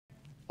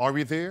Are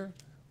we there?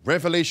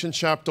 Revelation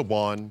chapter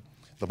 1,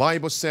 the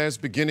Bible says,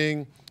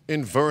 beginning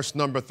in verse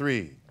number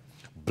 3,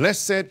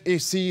 "Blessed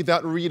is he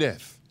that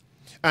readeth,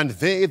 and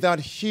they that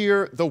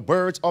hear the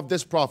words of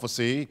this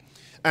prophecy,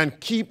 and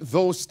keep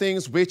those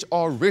things which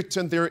are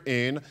written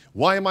therein."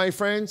 Why, my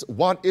friends?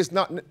 What is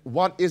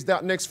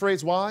that next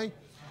phrase? Why?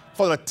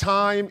 For the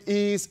time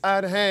is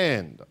at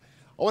hand.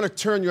 I want to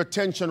turn your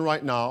attention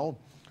right now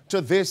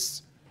to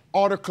this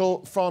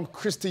article from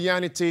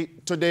Christianity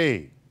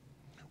Today,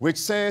 which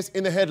says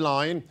in the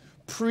headline,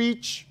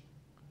 "Preach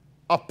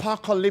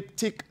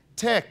apocalyptic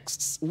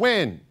texts."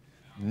 When?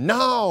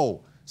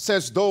 Now,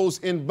 says those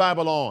in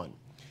Babylon.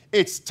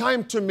 It's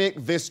time to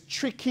make this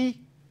tricky,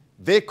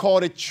 they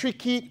call it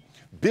tricky,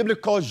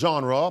 biblical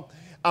genre,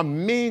 a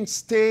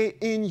mainstay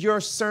in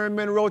your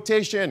sermon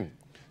rotation.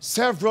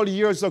 Several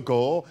years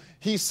ago,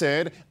 he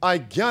said, "I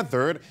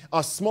gathered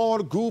a small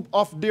group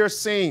of dear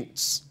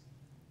saints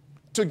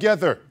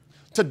together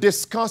to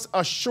discuss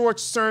a short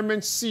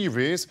sermon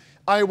series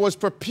I was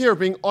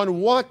preparing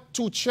on what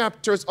 2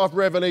 chapters of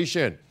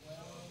Revelation?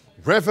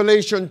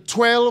 Revelation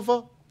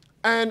 12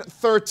 and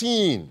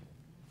 13.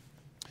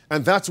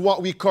 And that's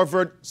what we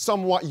covered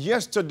somewhat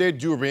yesterday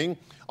during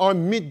our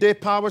midday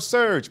power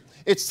surge.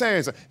 It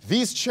says,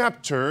 these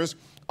chapters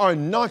are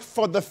not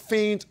for the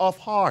faint of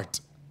heart.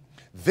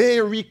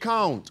 They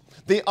recount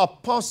the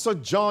Apostle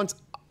John's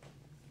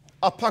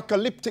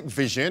apocalyptic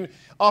vision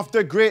of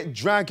the great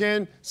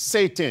dragon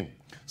Satan,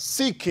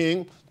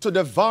 seeking to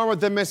devour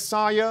the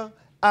Messiah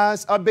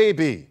as a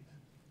baby.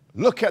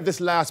 Look at this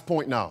last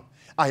point now.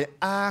 I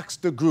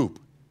asked the group,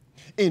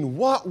 in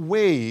what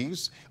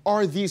ways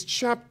are these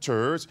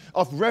chapters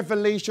of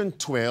Revelation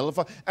 12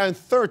 and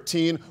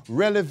 13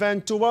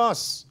 relevant to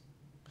us?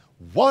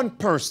 One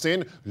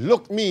person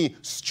looked me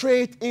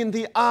straight in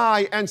the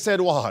eye and said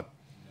what?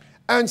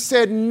 And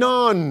said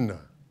none.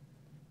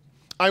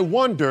 I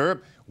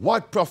wonder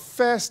what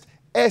professed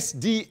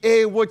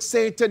SDA would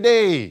say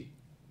today.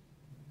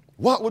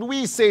 What would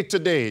we say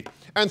today?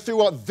 And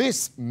throughout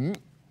this,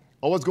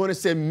 I was going to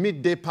say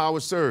midday power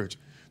surge,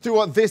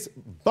 throughout this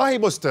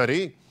Bible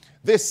study,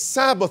 this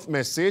Sabbath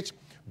message,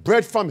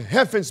 bread from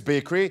heaven's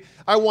bakery,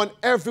 I want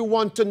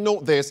everyone to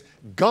note this.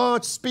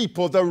 God's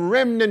people, the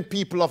remnant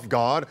people of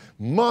God,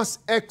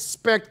 must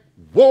expect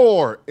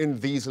war in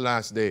these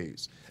last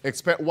days.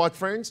 Expect what,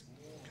 friends?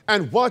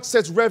 And what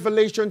says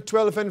Revelation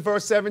 12 and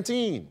verse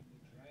 17?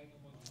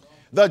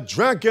 The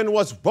dragon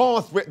was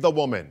wroth with the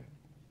woman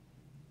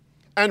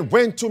and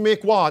went to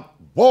make what?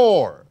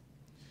 War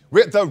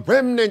with the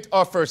remnant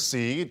of her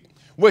seed,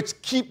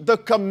 which keep the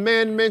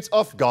commandments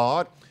of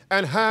God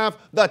and have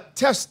the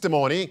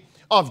testimony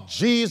of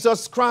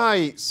Jesus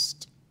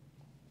Christ.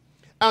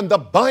 And the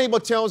Bible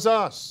tells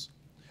us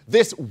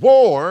this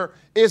war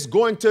is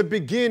going to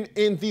begin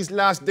in these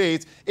last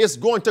days. It's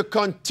going to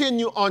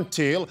continue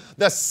until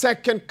the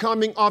second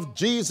coming of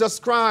Jesus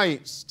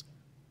Christ.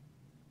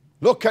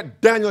 Look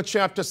at Daniel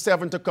chapter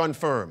 7 to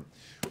confirm.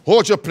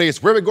 Hold your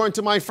place. Where are we going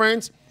to, my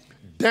friends?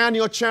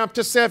 Daniel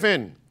chapter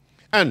 7.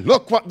 And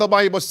look what the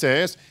Bible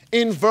says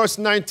in verse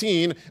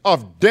 19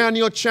 of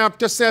Daniel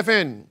chapter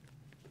 7.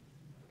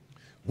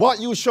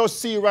 What you shall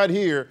see right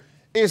here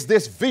is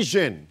this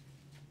vision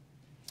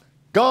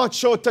God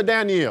showed to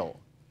Daniel.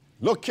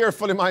 Look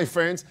carefully, my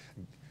friends.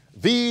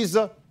 These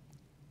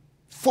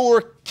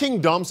 4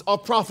 kingdoms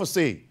of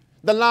prophecy.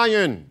 The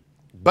lion,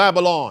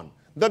 Babylon.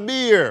 The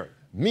bear,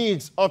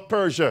 Medes of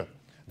Persia.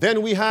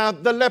 Then we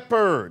have the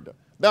leopard,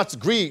 that's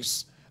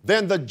Greece.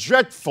 Then the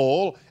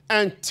dreadful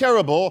and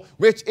terrible,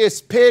 which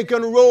is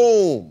pagan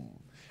Rome.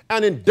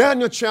 And in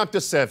Daniel chapter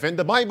 7,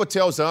 the Bible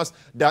tells us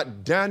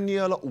that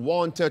Daniel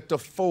wanted to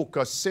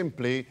focus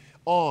simply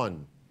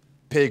on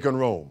pagan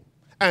Rome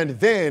and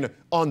then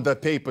on the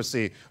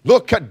papacy.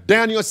 Look at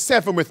Daniel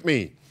 7 with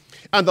me.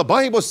 And the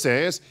Bible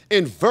says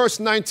in verse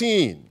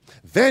 19,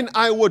 then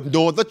I would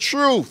know the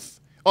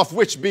truth of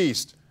which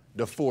beast?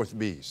 The 4th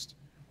beast.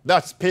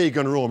 That's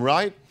pagan Rome,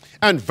 right?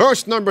 And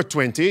verse number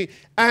 20,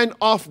 and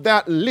of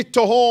that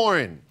little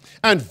horn.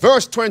 And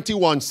verse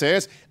 21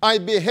 says, I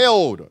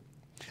beheld,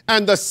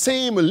 and the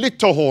same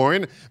little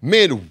horn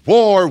made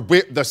war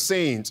with the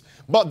saints.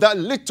 But that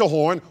little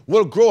horn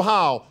will grow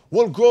how?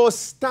 Will grow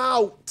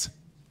stout.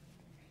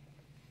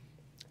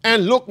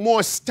 And look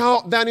more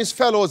stout than his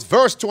fellows.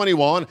 Verse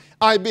 21,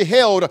 I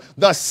beheld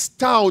the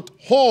stout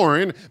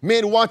horn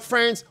made what,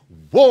 friends?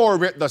 War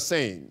with the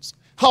saints.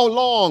 How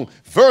long?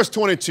 Verse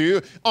 22,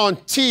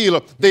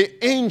 until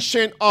the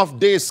Ancient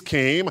of Days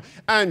came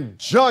and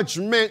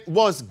judgment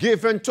was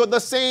given to the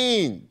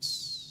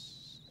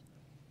saints.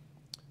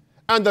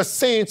 And the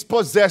saints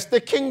possessed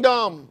the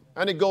kingdom.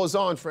 And it goes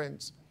on,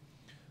 friends.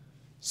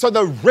 So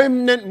the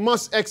remnant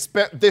must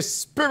expect this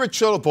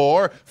spiritual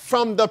war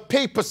from the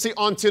papacy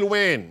until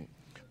when?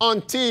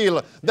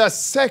 Until the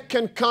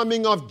second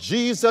coming of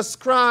Jesus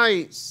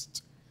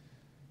Christ.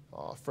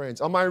 Oh, friends,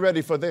 am I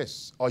ready for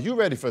this? Are you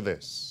ready for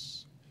this?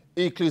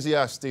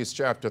 Ecclesiastes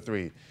chapter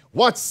 3.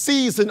 What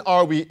season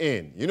are we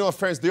in? You know,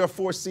 friends, there are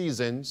 4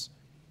 seasons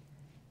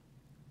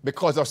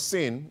because of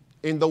sin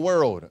in the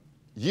world.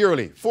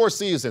 yearly. 4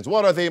 seasons.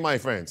 What are they, my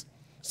friends?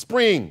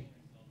 Spring,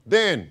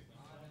 then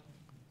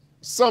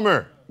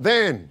summer,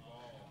 then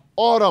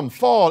autumn,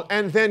 fall,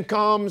 and then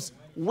comes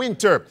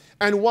winter.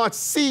 And what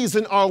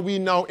season are we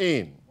now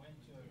in?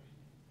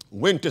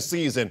 Winter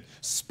season.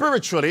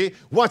 Spiritually,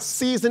 what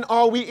season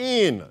are we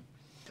in?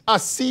 A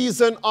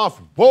season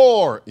of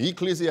war.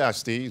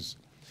 Ecclesiastes.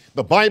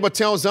 The Bible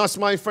tells us,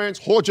 my friends,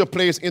 hold your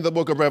place in the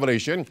book of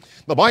Revelation.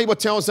 The Bible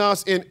tells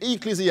us in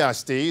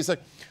Ecclesiastes,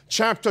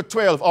 chapter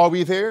 12. Are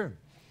we there?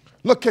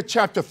 Look at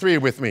chapter 3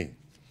 with me.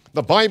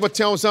 The Bible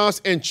tells us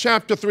in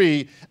chapter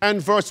 3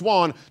 and verse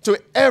 1,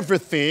 to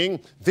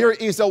everything there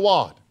is a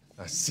what?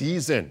 A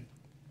season.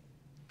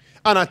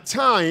 And a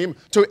time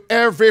to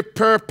every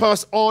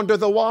purpose under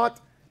the what?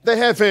 The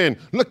heaven.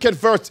 Look at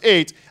verse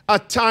 8. A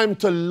time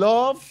to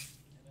love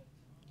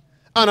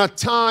and a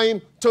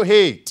time to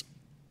hate.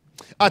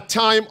 A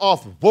time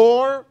of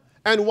war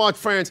and what,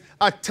 friends?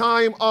 A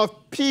time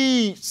of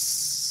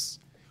peace.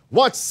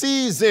 What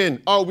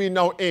season are we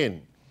now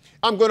in?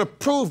 I'm going to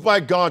prove by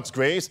God's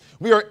grace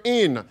we are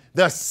in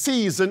the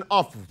season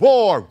of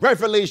war.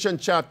 Revelation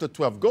chapter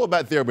 12. Go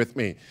back there with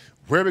me.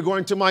 Where are we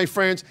going to, my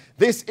friends?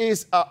 This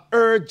is an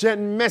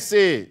urgent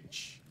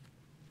message.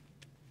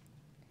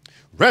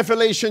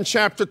 Revelation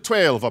chapter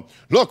 12.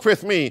 Look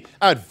with me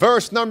at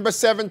verse number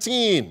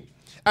 17.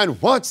 And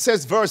what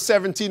says verse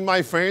 17,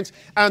 my friends?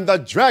 And the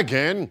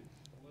dragon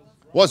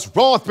was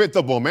wroth with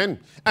the woman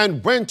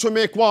and went to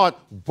make what?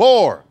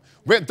 War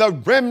with the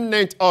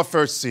remnant of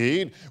her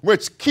seed,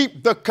 which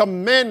keep the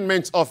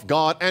commandments of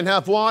God and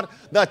have what?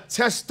 The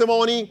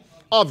testimony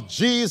of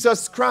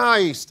Jesus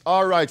Christ.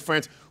 All right,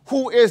 friends.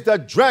 Who is the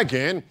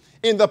dragon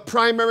in the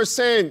primary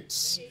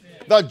sense?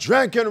 The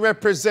dragon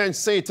represents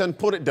Satan.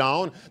 Put it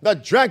down. The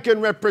dragon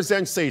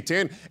represents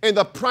Satan in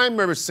the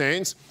primary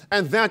sense,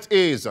 and that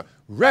is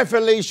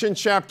Revelation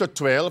chapter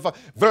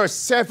 12, verse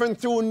 7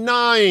 through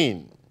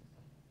 9.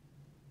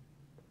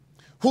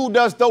 Who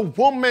does the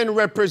woman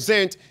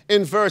represent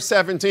in verse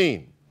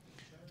 17?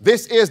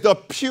 This is the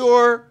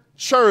pure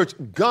church,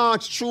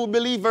 God's true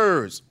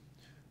believers.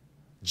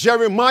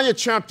 Jeremiah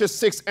chapter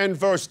 6 and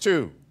verse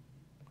 2.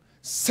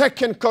 2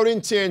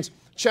 Corinthians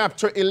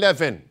chapter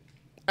 11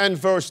 and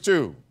verse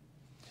 2.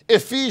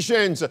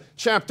 Ephesians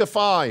chapter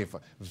 5,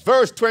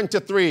 verse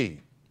 23.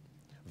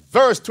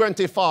 Verse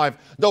 25,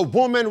 the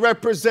woman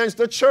represents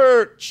the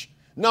church.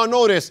 Now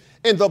notice,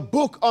 in the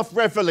book of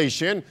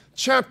Revelation,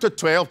 chapter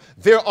 12,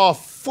 there are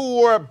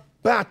 4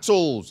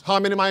 battles. How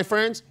many, my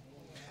friends?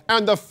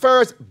 And the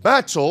first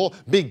battle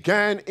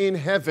began in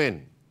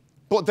heaven.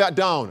 Put that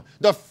down.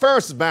 The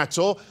first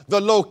battle,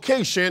 the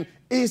location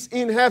is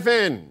in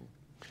heaven.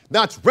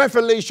 That's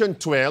Revelation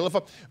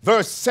 12,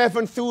 verse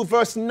 7 through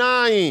verse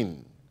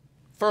 9.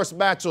 First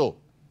battle.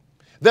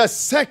 The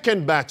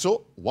second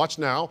battle, watch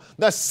now,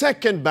 the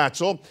second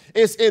battle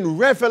is in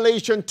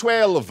Revelation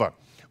 12,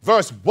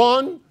 verse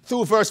 1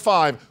 through verse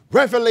 5.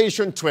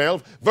 Revelation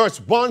 12, verse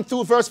 1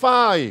 through verse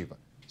 5.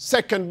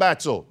 Second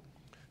battle.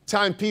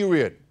 Time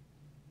period.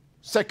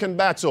 Second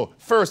battle.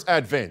 First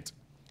advent.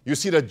 You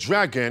see the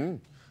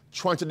dragon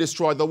trying to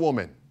destroy the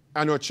woman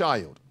and her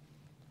child.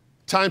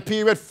 Time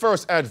period.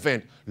 First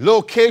advent.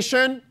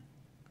 Location,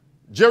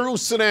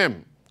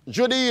 Jerusalem,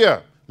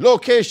 Judea.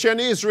 Location,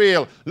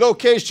 Israel.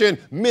 Location,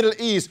 Middle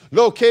East.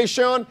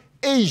 Location,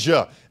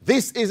 Asia.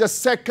 This is the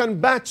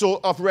second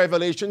battle of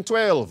Revelation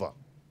 12.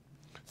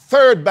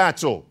 Third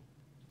battle,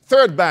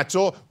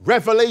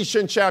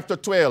 Revelation chapter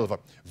 12,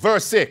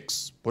 verse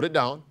 6. Put it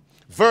down.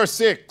 Verse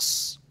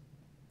 6.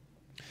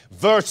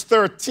 Verse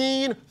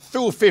 13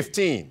 through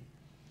 15.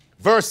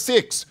 Verse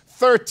 6,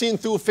 13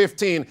 through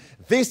 15.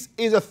 This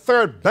is the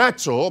third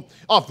battle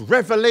of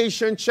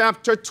Revelation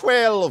chapter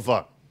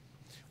 12.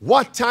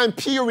 What time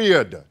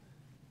period?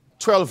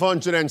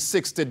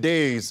 1260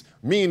 days,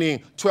 meaning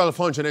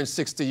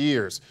 1260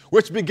 years,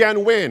 which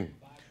began when?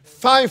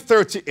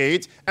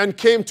 538 and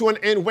came to an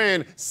end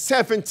when?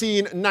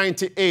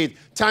 1798.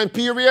 Time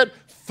period?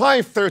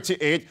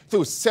 538 through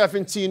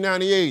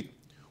 1798.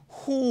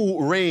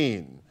 Who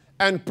reigned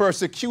and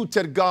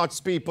persecuted God's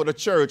people, the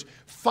church,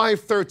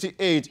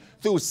 538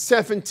 through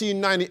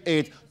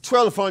 1798,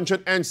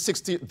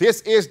 1260.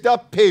 This is the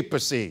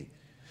papacy.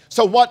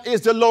 So what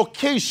is the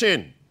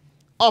location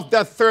of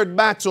that third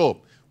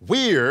battle?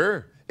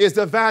 Where is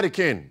the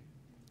Vatican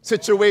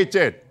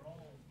situated?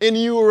 In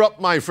Europe,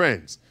 my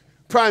friends.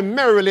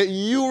 Primarily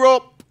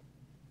Europe,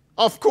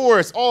 of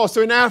course,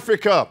 also in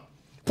Africa.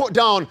 Put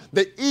down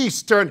the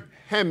Eastern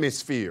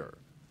Hemisphere.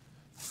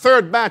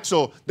 Third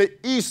battle, the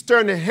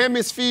Eastern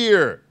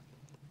Hemisphere.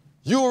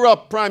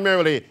 Europe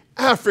primarily,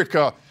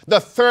 Africa. The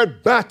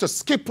third battle,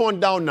 skip on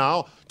down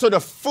now to the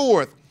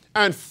fourth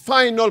and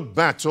final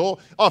battle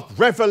of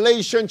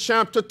Revelation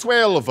chapter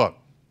 12.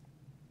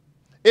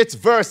 It's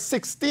verse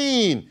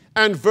 16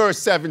 and verse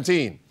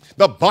 17.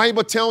 The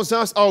Bible tells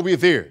us, are we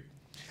there?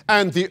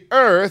 And the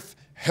earth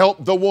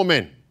helped the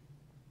woman.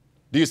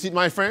 Do you see it,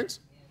 my friends?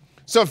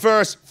 So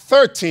verse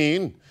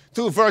 13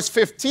 through verse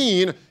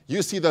 15,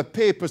 you see the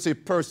papacy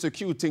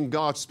persecuting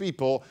God's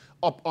people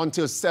up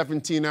until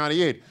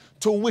 1798.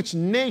 To which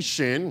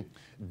nation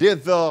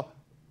did the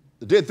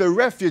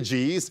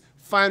refugees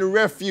find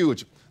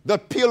refuge? The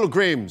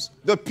pilgrims,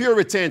 the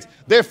Puritans,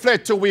 they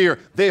fled to where?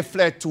 They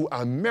fled to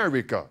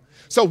America.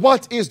 So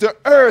what is the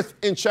earth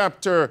in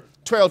chapter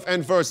 12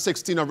 and verse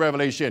 16 of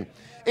Revelation?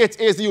 It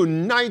is the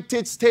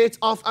United States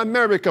of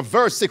America,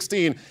 verse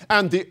 16.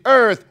 And the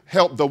earth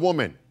helped the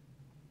woman.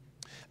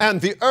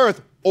 And the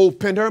earth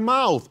opened her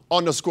mouth,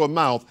 underscore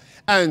mouth,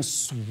 and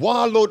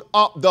swallowed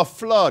up the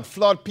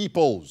flood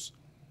peoples,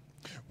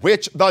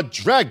 which the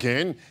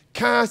dragon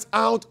cast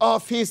out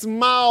of his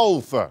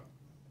mouth.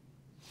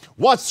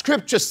 What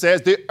scripture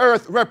says the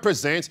earth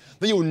represents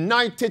the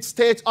United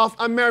States of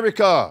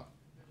America.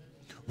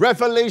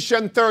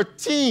 Revelation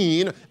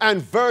 13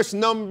 and verse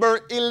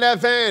number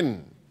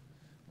 11.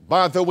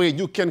 By the way,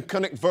 you can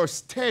connect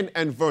verse 10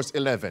 and verse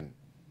 11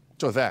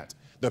 to that.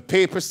 The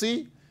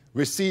papacy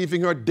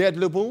receiving her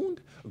deadly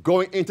wound,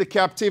 going into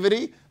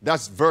captivity.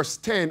 That's verse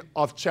 10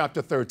 of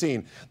chapter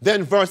 13.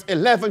 Then verse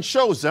 11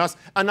 shows us,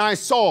 and I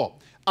saw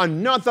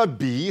another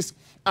beast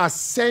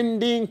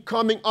ascending,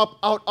 coming up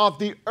out of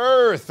the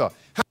earth,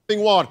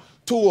 having what?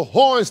 2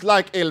 horns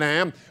like a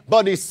lamb,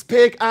 but he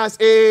spake as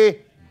a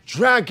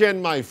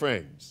dragon, my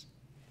friends.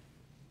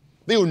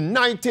 The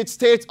United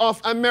States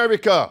of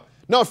America.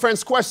 Now,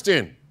 friends,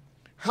 question.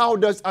 How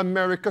does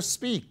America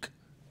speak?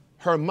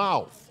 Her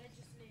mouth.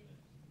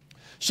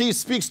 She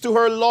speaks to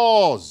her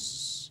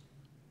laws.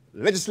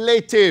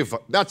 Legislative,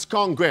 that's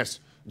Congress.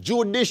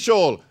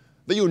 Judicial,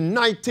 the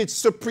United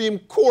Supreme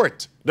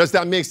Court. Does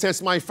that make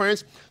sense, my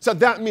friends? So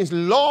that means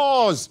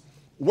laws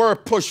were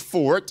pushed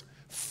forth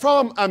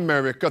from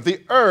America,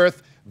 the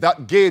earth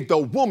that gave the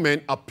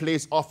woman a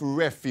place of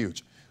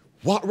refuge.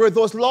 What were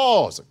those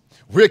laws?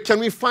 Where can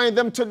we find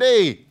them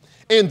today?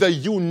 In the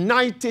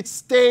United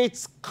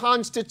States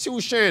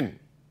Constitution.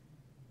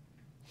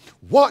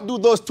 What do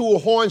those 2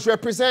 horns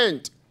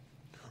represent?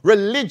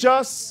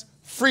 Religious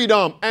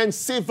freedom and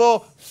civil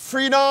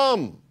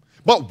freedom.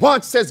 But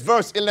what says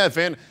verse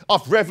 11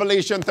 of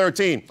Revelation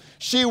 13?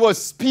 She will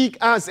speak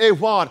as a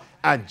what?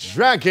 A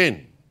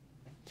dragon.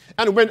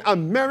 And when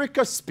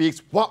America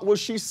speaks, what will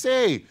she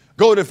say?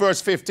 Go to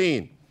verse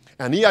 15.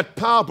 And he had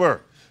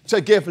power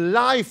to give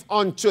life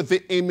unto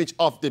the image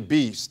of the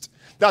beast,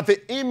 that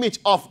the image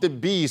of the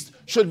beast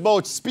should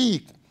both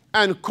speak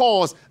and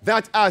cause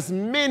that as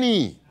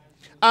many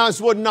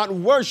as would not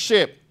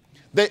worship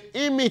the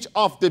image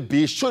of the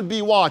beast should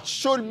be what?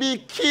 Should be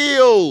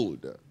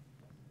killed.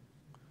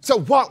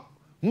 So what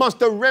must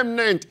the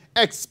remnant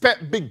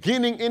expect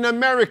beginning in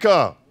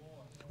America?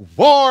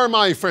 War,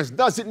 my friends.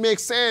 Does it make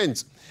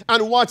sense?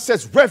 And what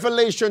says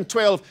Revelation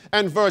 12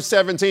 and verse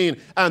 17?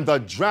 And the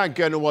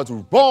dragon was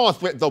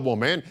wroth with the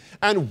woman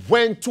and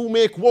went to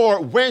make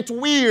war. Went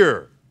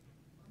where?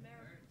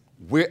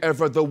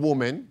 Wherever the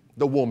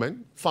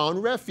woman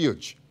found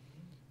refuge.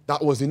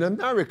 That was in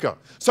America.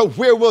 So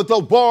where will the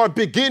war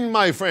begin,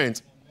 my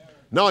friends?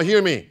 Now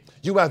hear me.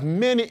 You have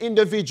many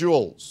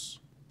individuals,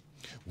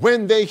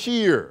 when they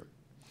hear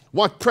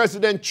what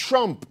President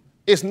Trump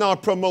is now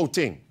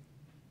promoting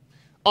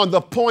on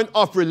the point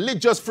of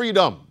religious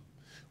freedom,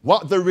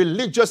 what the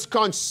religious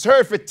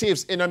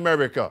conservatives in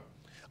America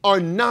are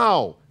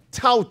now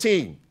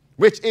touting,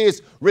 which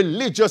is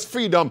religious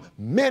freedom,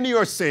 many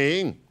are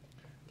saying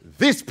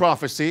this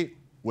prophecy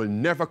will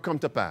never come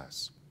to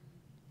pass.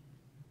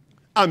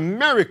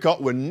 America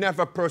will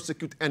never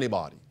persecute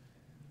anybody.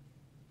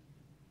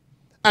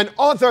 And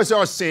others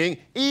are saying,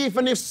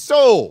 even if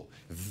so,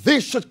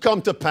 this should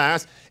come to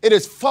pass, it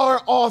is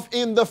far off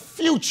in the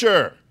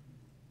future.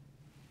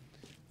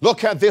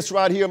 Look at this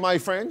right here, my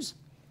friends.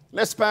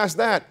 Let's pass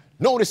that.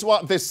 Notice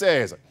what this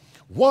says.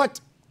 What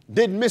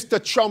did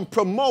Mr. Trump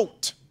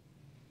promote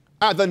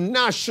at the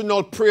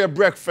National Prayer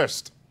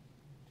Breakfast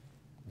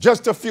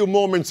just a few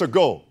moments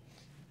ago?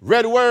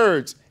 Red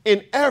words.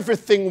 In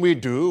everything we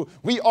do,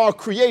 we are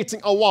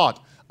creating a what?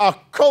 A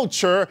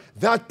culture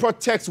that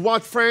protects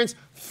what, friends?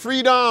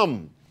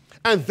 Freedom.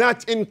 And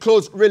that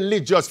includes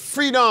religious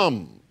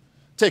freedom.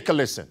 Take a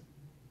listen.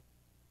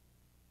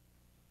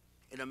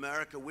 In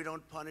America, we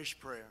don't punish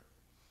prayer.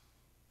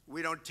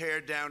 We don't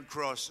tear down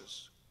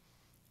crosses.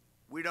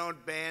 We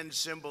don't ban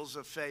symbols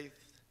of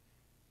faith.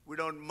 We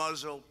don't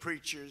muzzle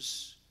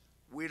preachers.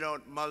 We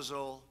don't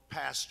muzzle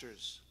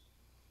pastors.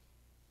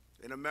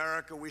 In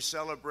America, we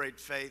celebrate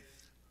faith.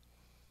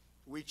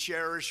 We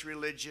cherish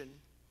religion.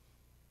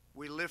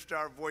 We lift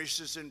our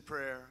voices in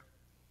prayer.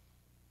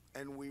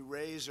 And we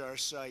raise our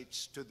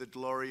sights to the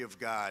glory of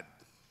God.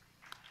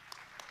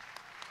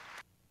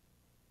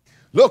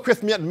 Look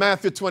with me at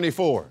Matthew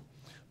 24.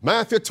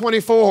 Matthew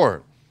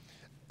 24.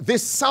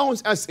 This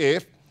sounds as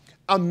if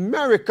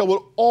America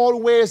will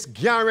always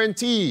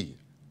guarantee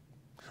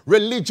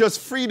religious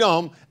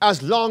freedom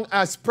as long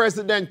as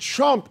President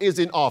Trump is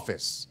in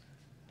office.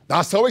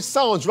 That's how it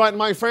sounds, right,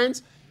 my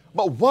friends?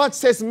 But what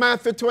says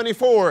Matthew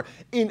 24?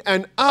 In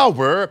an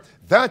hour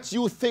that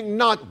you think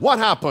not, what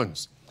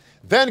happens?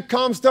 Then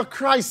comes the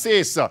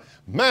crisis.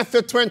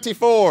 Matthew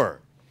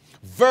 24,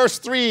 verse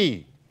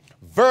 3,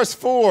 verse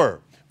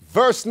 4,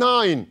 verse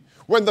 9.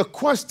 When the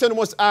question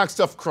was asked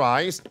of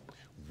Christ,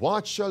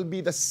 what shall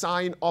be the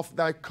sign of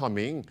thy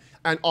coming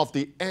and of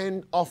the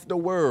end of the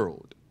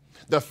world?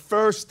 The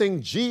first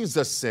thing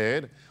Jesus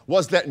said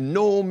was, let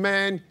no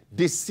man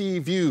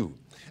deceive you.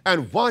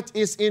 And what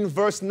is in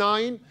verse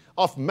 9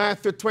 of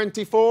Matthew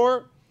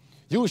 24?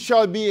 You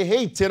shall be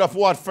hated of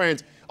what,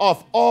 friends?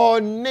 Of all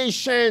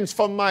nations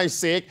for my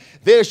sake.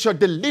 They shall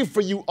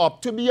deliver you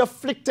up to be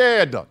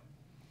afflicted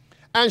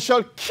and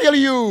shall kill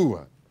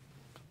you.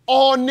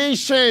 All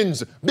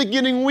nations,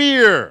 beginning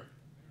where?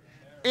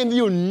 In the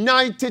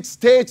United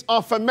States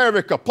of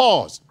America.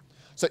 Pause.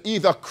 So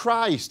either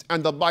Christ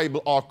and the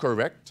Bible are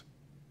correct,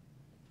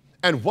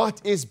 and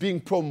what is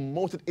being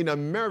promoted in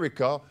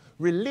America,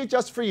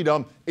 religious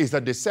freedom, is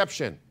a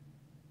deception,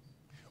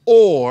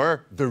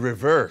 or the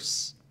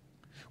reverse.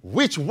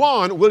 Which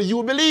one will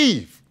you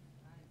believe?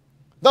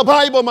 The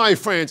Bible, my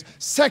friends,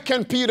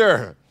 2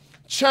 Peter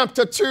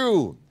chapter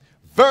 2,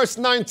 verse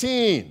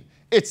 19.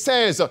 It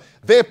says,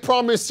 they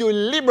promise you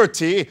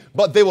liberty,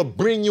 but they will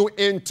bring you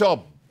into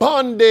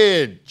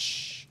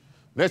bondage.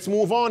 Let's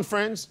move on,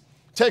 friends.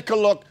 Take a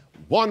look,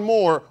 one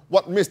more,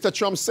 what Mr.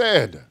 Trump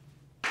said.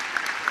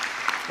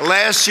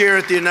 Last year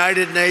at the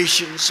United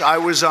Nations, I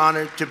was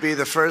honored to be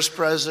the first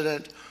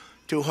president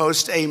to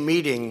host a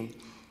meeting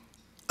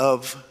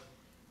of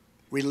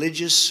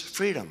religious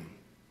freedom.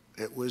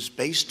 It was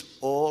based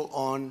all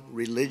on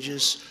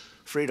religious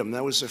freedom.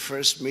 That was the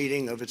first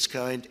meeting of its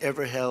kind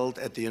ever held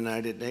at the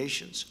United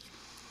Nations.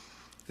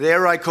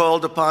 There I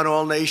called upon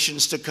all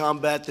nations to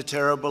combat the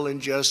terrible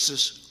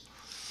injustice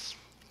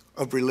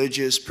of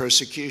religious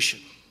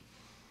persecution.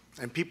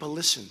 And people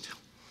listened.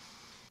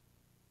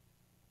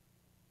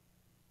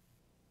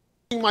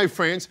 My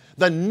friends,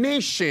 the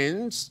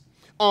nations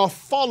are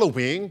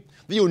following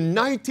the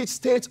United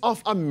States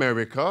of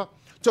America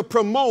to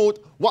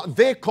promote what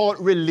they call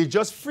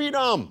religious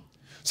freedom.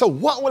 So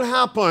what will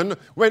happen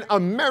when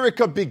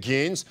America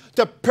begins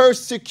to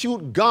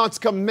persecute God's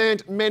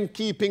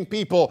commandment-keeping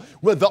people?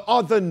 Will the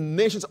other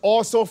nations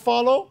also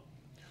follow?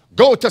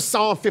 Go to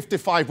Psalm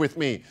 55 with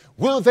me.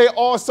 Will they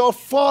also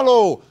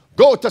follow?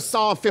 Go to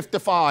Psalm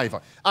 55.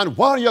 And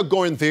while you're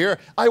going there,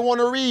 I want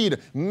to read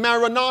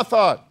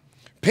Maranatha,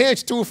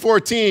 page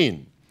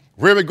 214.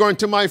 Where are we going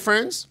to, my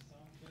friends?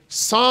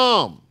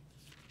 Psalm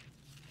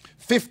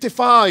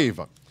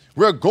 55.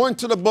 We're going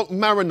to the book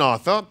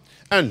Maranatha,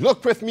 and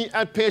look with me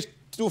at page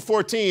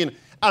 214.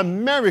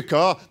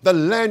 America, the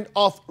land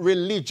of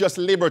religious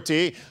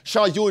liberty,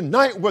 shall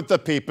unite with the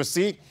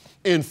papacy,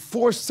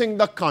 enforcing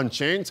the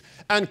conscience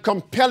and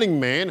compelling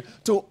men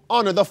to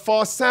honor the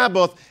false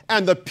Sabbath,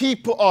 and the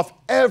people of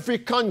every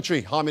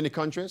country. How many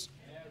countries?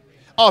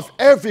 Of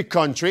every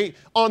country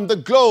on the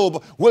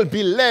globe will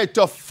be led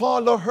to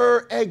follow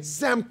her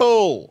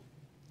example.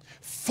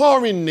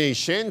 Foreign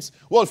nations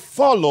will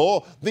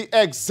follow the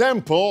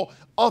example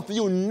of the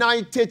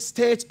United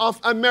States of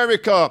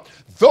America.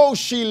 Though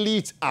she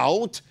leads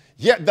out,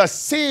 yet the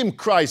same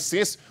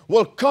crisis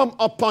will come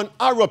upon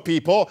our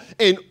people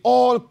in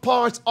all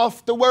parts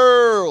of the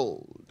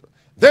world.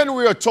 Then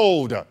we are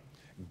told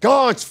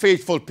God's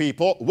faithful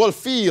people will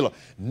feel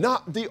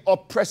not the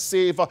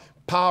oppressive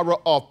power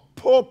of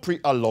popery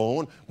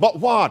alone, but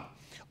what?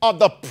 Of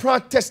the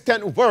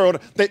Protestant world,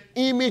 the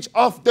image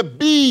of the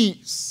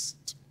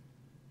beast.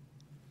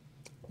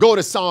 Go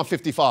to Psalm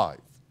 55.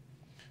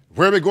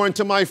 Where are we going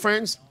to, my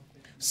friends?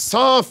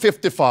 Psalm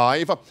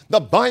 55. The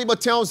Bible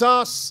tells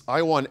us,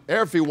 I want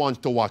everyone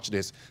to watch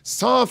this.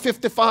 Psalm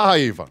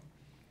 55.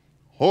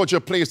 Hold your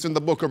place in the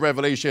book of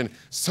Revelation.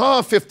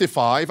 Psalm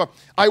 55.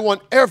 I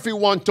want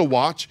everyone to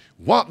watch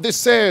what this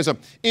says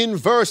in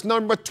verse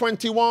number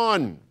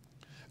 21.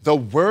 The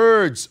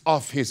words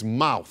of his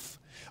mouth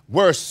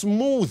were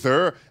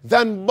smoother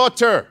than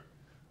butter.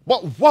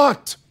 But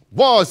what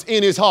was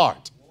in his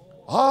heart?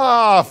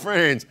 Ah,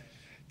 friends,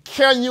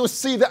 can you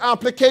see the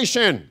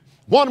application?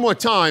 One more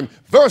time,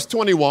 verse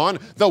 21,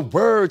 the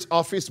words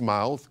of his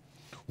mouth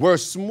were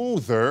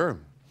smoother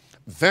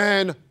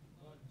than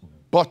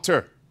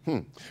butter.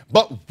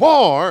 But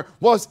war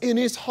was in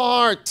his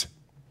heart.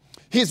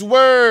 His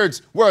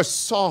words were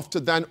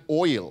softer than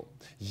oil.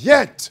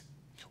 Yet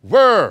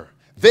were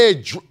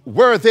they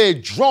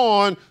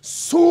drawn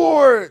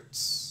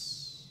swords.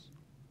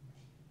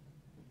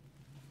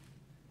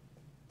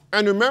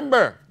 And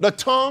remember, the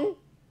tongue,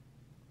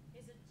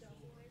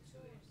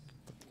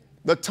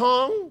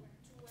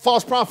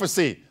 false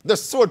prophecy, the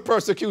sword,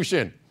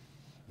 persecution.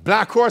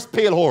 Black horse,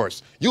 pale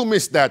horse. You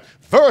missed that.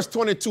 Verse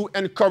 22,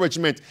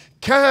 encouragement.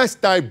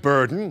 Cast thy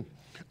burden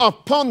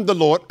upon the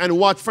Lord, and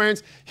what,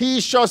 friends? He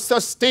shall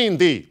sustain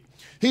thee.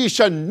 He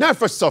shall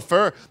never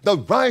suffer the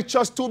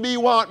righteous to be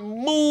what?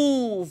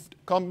 Moved.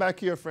 Come back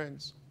here,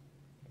 friends.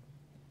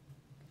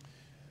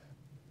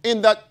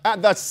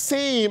 At that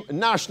same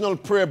national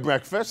prayer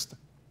breakfast,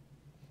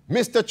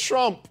 Mr.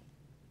 Trump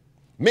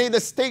made a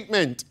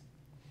statement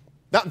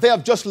that they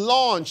have just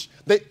launched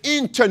the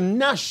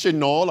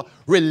International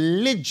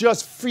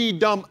Religious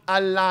Freedom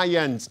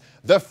Alliance,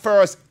 the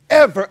first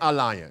ever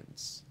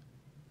alliance.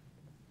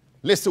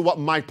 Listen to what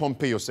Mike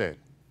Pompeo said.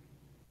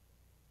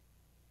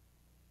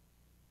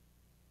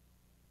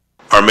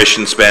 Our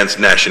mission spans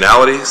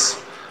nationalities,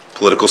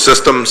 political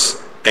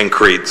systems, and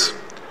creeds.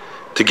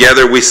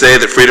 Together, we say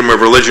that freedom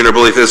of religion or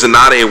belief is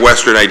not a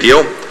Western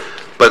ideal,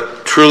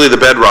 but truly the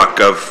bedrock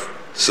of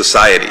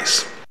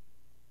societies.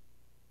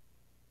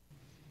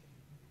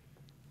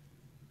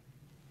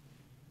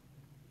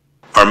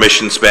 Our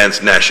mission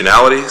spans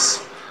nationalities,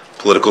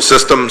 political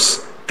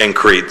systems, and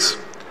creeds.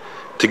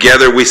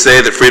 Together, we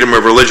say that freedom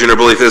of religion or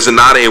belief is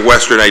not a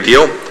Western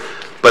ideal,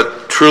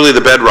 but truly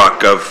the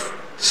bedrock of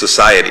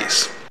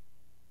societies.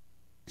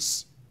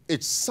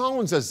 It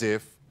sounds as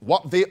if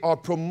what they are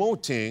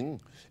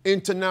promoting,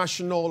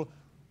 international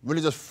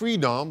religious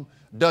freedom,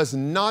 does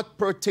not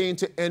pertain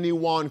to any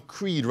one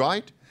creed,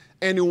 right?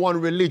 Any one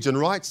religion,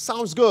 right?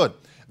 Sounds good.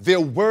 Their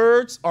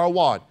words are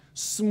what?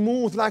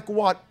 Smooth like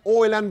what?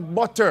 Oil and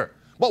butter.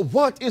 But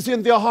what is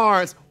in their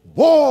hearts?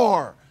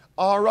 War.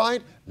 All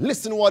right?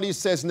 Listen what he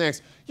says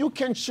next. You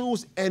can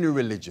choose any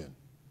religion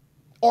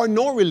or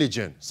no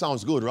religion.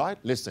 Sounds good, right?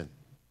 Listen.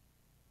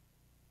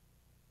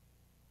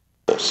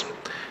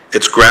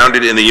 It's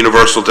grounded in the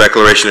Universal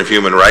Declaration of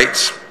Human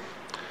Rights.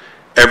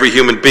 Every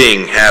human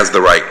being has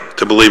the right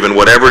to believe in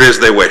whatever it is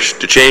they wish,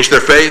 to change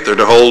their faith or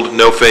to hold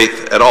no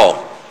faith at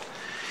all.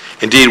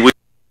 Indeed,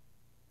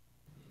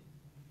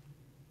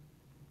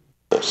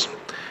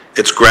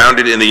 it's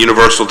grounded in the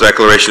Universal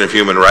Declaration of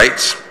Human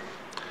Rights.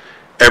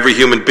 Every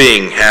human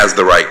being has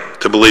the right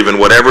to believe in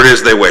whatever it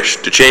is they wish,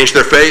 to change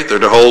their faith or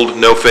to hold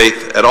no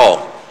faith at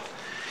all.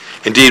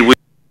 Indeed,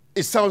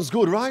 it sounds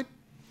good, right?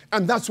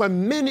 And that's why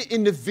many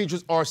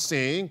individuals are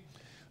saying,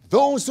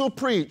 those who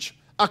preach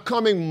a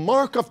coming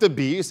mark of the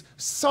beast,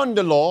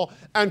 Sunday law,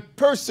 and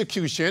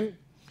persecution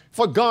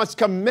for God's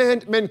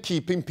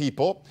commandment-keeping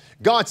people,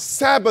 God's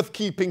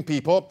Sabbath-keeping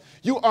people,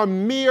 you are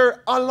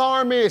mere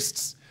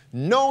alarmists.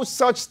 No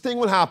such thing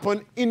will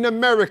happen in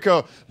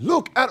America.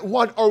 Look at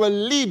what our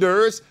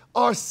leaders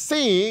are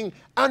saying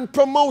and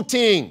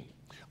promoting.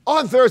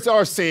 Others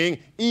are saying,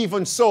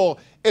 even so,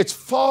 it's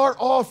far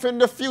off in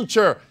the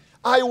future.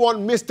 I want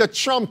Mr.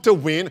 Trump to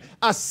win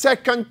a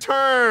second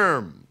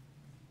term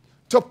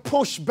to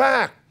push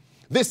back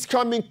this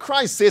coming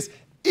crisis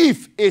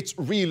if it's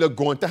really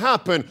going to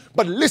happen.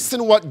 But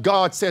listen what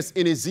God says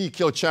in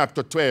Ezekiel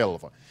chapter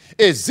 12.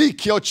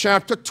 Ezekiel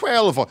chapter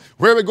 12.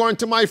 Where are we going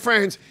to, my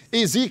friends?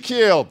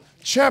 Ezekiel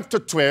chapter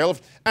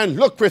 12. And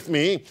look with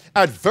me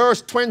at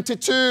verse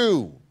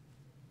 22.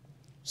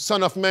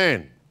 Son of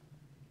man,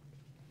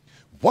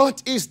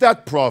 what is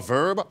that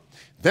proverb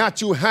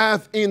that you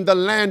have in the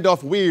land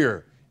of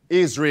where?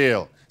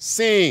 Israel,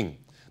 saying,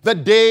 the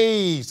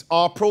days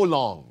are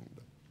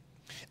prolonged,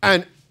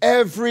 and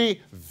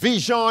every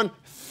vision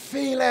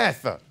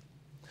faileth.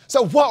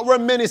 So what were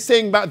many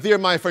saying back there,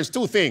 my friends?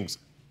 Two things.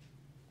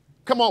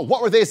 Come on,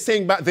 what were they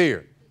saying back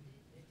there?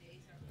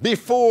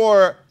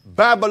 Before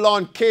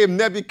Babylon came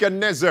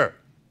Nebuchadnezzar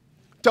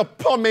to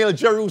pummel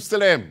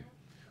Jerusalem,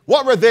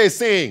 what were they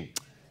saying?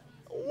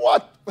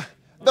 What?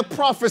 The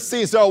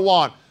prophecies are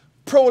what?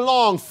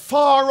 Prolonged,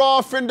 far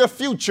off in the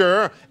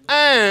future,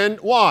 and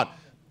what?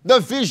 The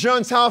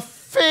visions have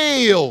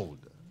failed.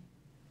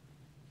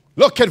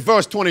 Look at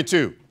verse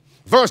 22.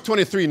 Verse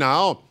 23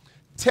 now.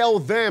 Tell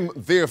them,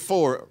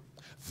 therefore,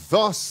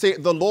 thus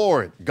saith the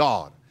Lord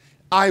God,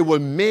 I will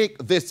make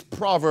this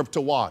proverb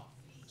to what?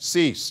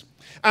 Cease.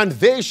 And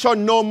they shall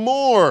no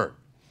more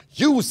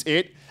use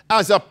it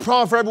as a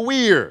proverb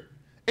where?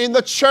 In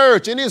the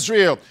church in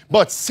Israel.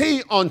 But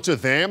say unto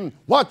them,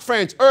 what,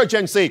 friends?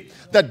 Urgency.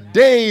 The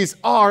days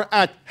are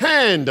at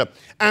hand,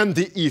 and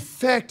the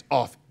effect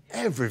of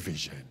every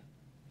vision.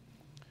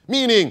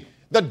 Meaning,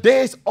 the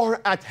days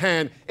are at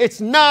hand. It's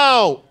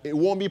now. It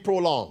won't be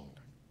prolonged.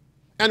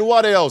 And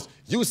what else?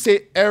 You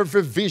say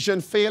every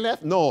vision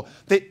faileth? No.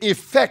 The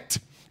effect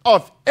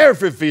of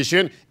every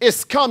vision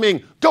is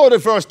coming. Go to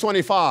verse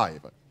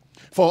 25.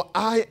 For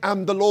I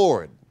am the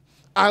Lord.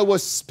 I will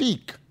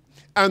speak,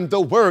 and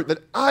the word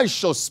that I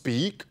shall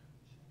speak,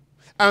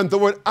 and the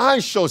word I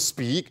shall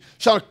speak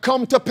shall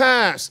come to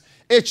pass.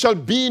 It shall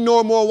be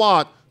no more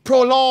what?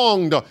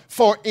 Prolonged.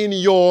 For in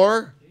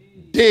your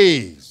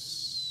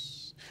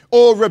days,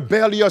 O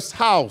rebellious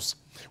house,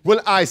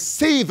 will I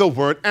say the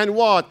word, and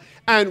what?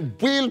 And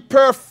will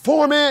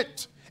perform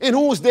it. In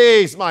whose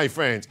days, my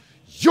friends?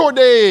 Your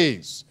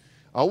days.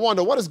 I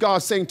wonder, what is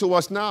God saying to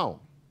us now?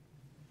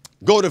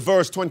 Go to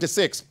verse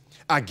 26.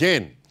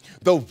 Again,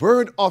 the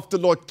word of the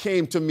Lord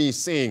came to me,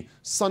 saying,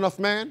 Son of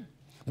man,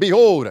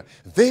 behold,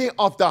 they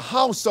of the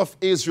house of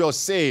Israel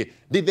say,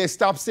 did they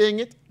stop saying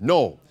it?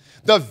 No.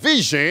 The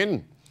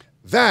vision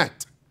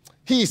that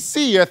he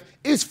seeth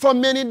is for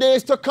many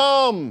days to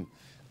come,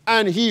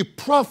 and he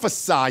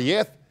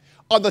prophesieth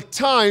of the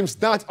times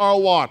that are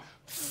what?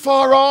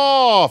 Far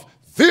off.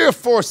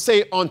 Therefore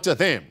say unto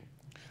them,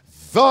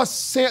 thus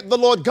saith the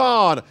Lord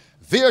God,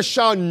 there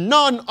shall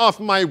none of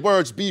my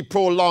words be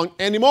prolonged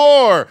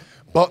anymore,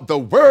 but the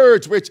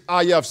words which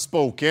I have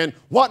spoken,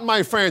 what,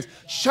 my friends,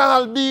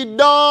 shall be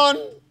done.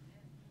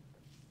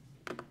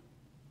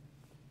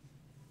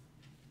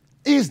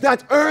 Is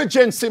that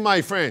urgency,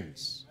 my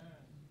friends?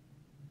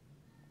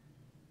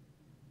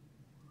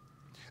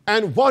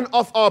 And one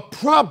of our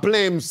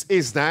problems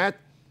is that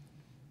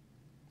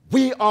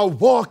we are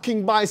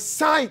walking by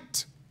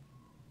sight.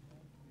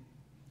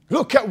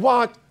 Look at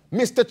what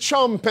Mr.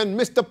 Trump and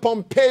Mr.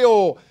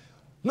 Pompeo,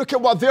 look at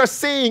what they're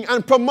saying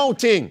and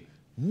promoting.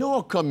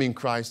 No coming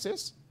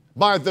crisis.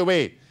 By the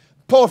way,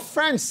 Pope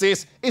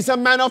Francis is a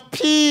man of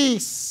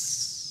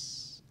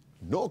peace.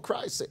 No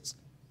crisis.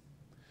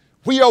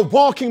 We are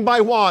walking by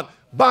what?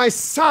 By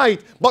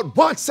sight. But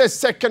what says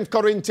 2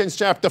 Corinthians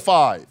chapter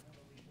 5?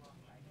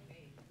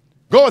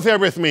 Go there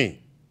with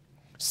me.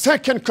 2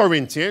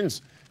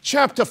 Corinthians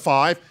chapter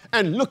 5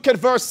 and look at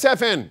verse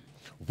 7.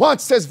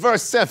 What says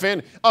verse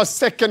 7 of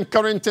 2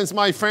 Corinthians,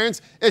 my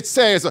friends? It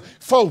says,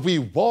 for we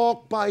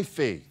walk by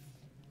faith.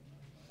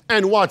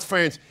 And what,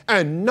 friends?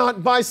 And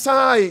not by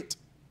sight.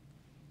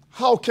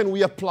 How can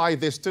we apply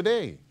this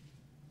today?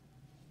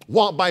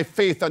 Walk by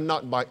faith and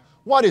not by...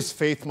 What is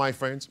faith, my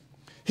friends?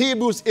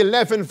 Hebrews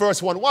 11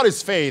 verse 1. What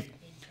is faith?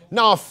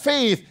 Now,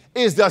 faith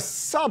is the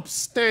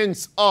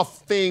substance of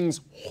things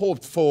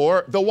hoped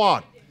for. The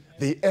what?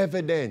 The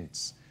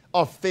evidence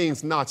of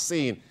things not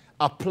seen.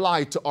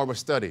 Applied to our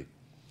study.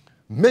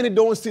 Many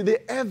don't see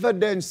the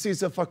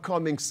evidences of a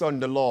coming son,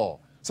 the law.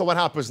 So what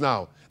happens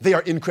now? They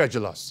are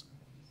incredulous.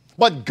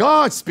 But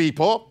God's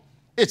people,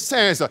 it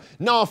says,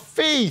 now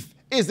faith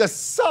is the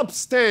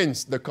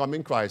substance, the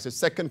coming Christ, the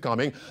second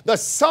coming, the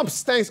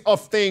substance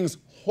of things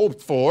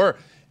hoped for,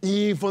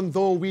 even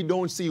though we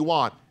don't see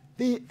what?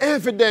 The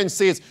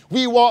evidences.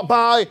 We walk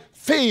by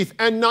faith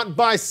and not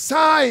by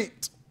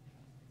sight.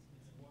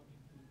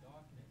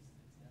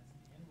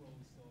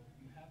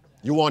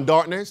 You want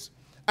darkness?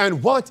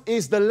 And what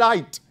is the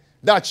light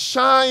that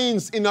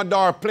shines in a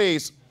dark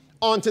place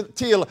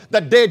until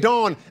the day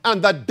dawn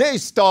and the day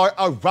star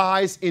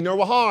arise in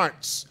our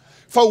hearts?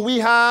 For we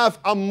have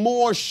a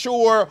more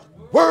sure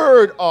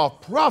word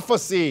of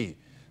prophecy.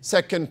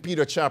 2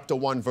 Peter chapter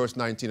 1, verse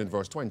 19 and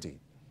verse 20.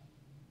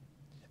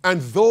 And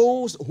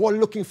those who are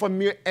looking for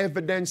mere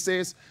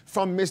evidences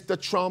from Mr.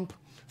 Trump,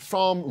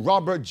 from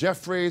Robert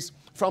Jeffries,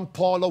 from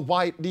Paula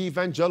White, the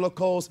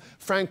evangelicals,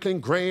 Franklin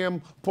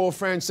Graham, Pope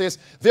Francis,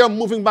 they're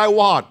moving by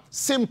what?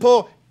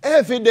 Simple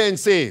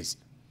evidences.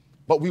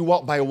 But we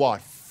walk by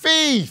what?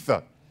 Faith.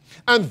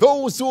 And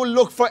those who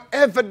look for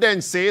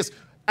evidences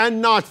and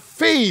not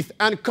faith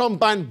and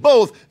combine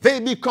both,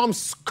 they become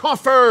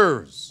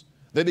scoffers.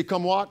 They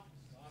become what?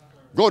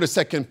 Go to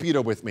 2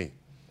 Peter with me.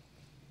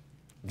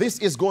 This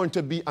is going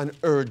to be an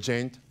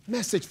urgent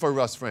message for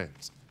us,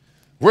 friends.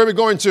 Where are we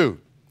going to?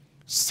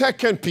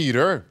 2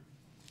 Peter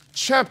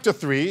chapter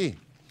 3,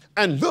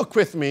 and look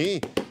with me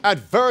at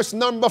verse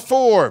number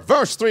 4.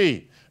 Verse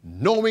 3.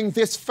 Knowing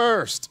this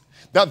first,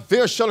 that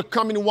there shall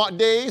come in what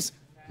days?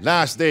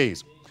 Last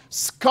days.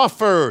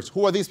 Scoffers.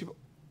 Who are these people?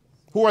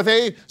 Who are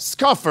they?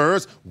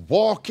 Scoffers,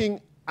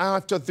 walking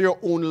after their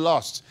own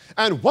lusts.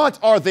 And what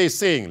are they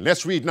saying?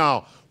 Let's read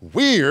now.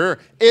 Where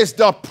is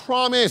the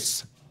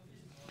promise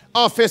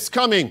of his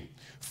coming?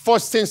 For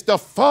since the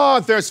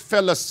fathers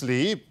fell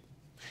asleep,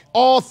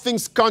 all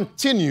things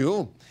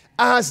continue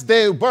as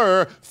they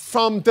were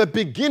from the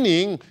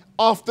beginning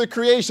of the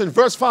creation.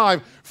 Verse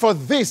 5, for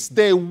this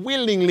they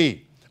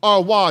willingly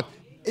are what?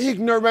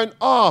 Ignorant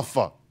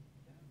of.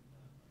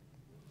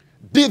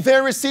 Did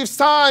they receive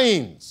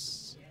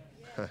signs?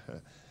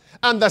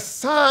 And the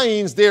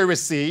signs they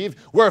received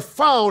were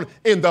found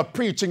in the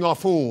preaching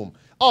of whom?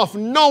 Of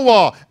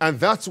Noah. And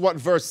that's what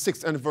verse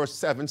 6 and verse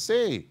 7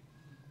 say.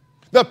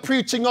 The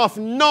preaching of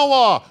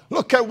Noah.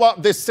 Look at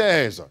what this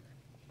says.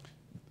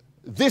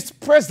 This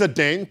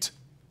president,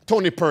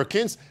 Tony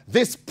Perkins,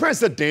 this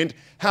president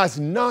has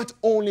not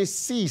only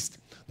ceased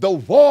the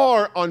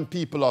war on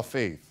people of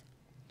faith,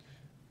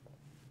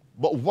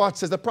 but what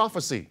says the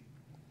prophecy?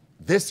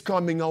 There's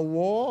coming a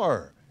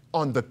war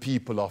on the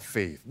people of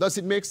faith. Does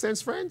it make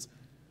sense, friends?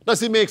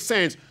 Does it make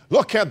sense?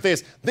 Look at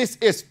this. This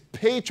is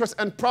Patriots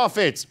and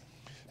Prophets.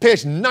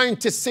 Page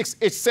 96,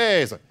 it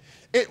says,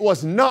 it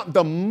was not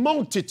the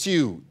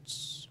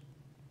multitudes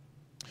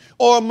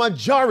or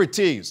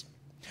majorities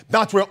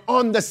that were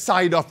on the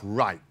side of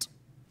right.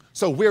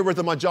 So where were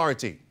the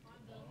majority?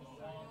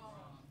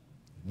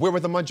 Where were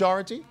the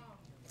majority?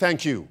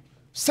 Thank you.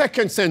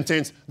 Second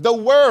sentence, the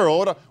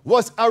world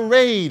was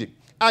arrayed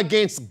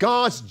against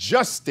God's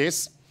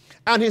justice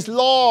and his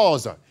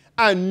laws,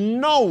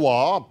 and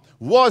Noah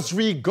was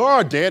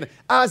regarded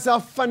as a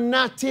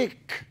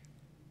fanatic.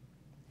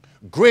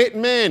 Great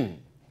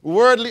men,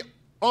 worldly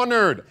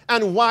honored,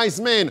 and wise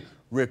men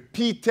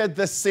repeated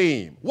the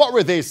same. What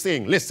were they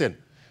saying? Listen,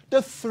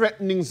 the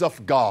threatenings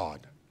of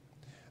God,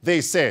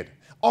 they said,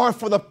 are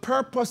for the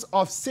purpose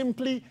of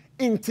simply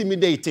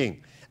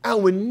intimidating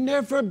and will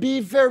never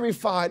be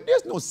verified.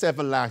 There's no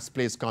seven last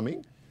place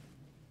coming.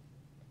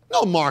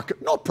 No market,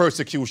 no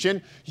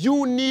persecution.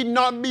 You need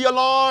not be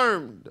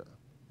alarmed.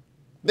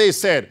 They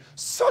said,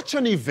 such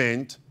an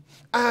event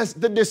as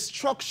the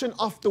destruction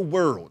of the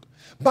world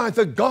by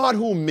the God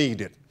who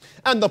made it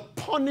and the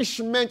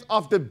punishment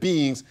of the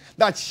beings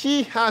that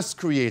he has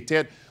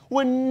created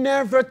will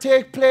never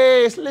take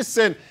place.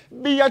 Listen,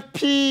 be at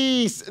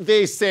peace,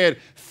 they said.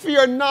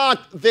 Fear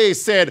not, they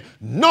said.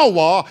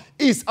 Noah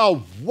is a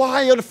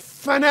wild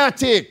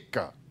fanatic.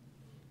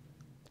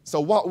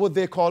 So what would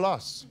they call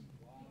us?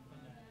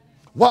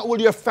 What will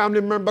your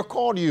family member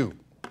call you?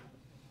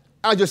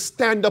 As you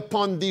stand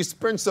upon these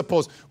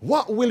principles,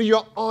 what will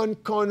your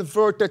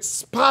unconverted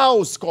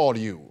spouse call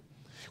you?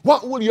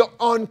 What will your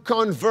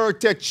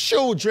unconverted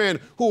children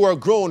who are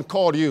grown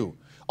call you?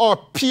 Or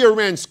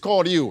parents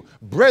call you?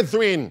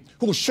 Brethren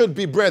who should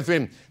be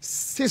brethren?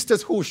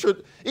 Sisters who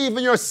should,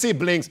 even your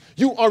siblings.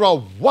 You are a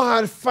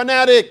wild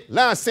fanatic.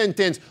 Last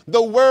sentence.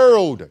 The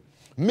world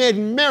made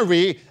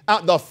merry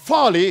at the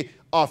folly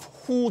of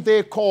who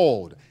they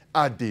called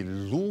a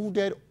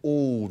deluded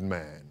old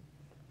man.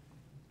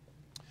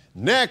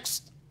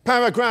 Next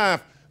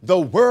paragraph, the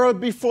world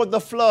before the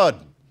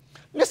flood.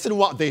 Listen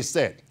what they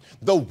said.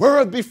 The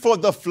world before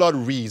the flood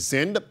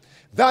reasoned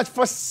that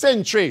for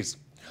centuries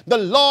the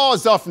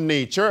laws of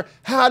nature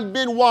had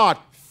been what?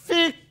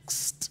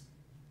 Fixed.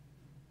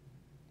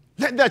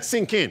 Let that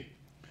sink in.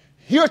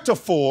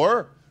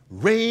 Heretofore,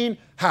 rain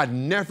had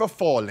never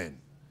fallen.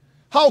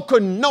 How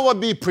could Noah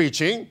be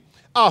preaching?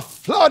 A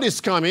flood is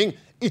coming.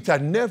 It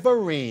had never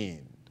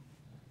rained.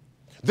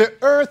 The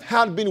earth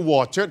had been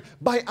watered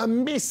by a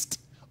mist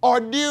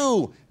or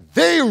dew.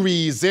 They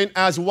reason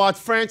as what,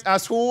 friends?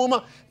 As whom?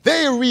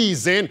 They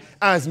reason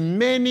as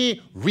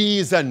many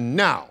reason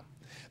now.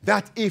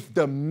 That if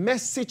the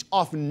message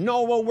of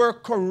Noah were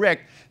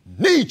correct,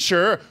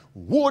 nature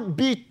would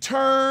be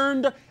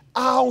turned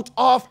out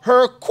of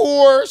her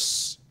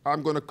course.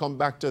 I'm going to come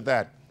back to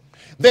that.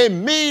 They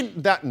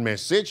made that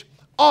message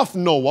of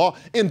Noah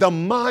in the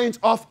minds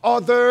of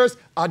others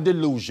a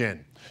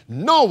delusion.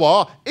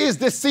 Noah is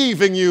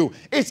deceiving you.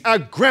 It's a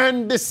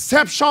grand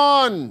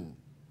deception.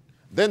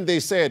 Then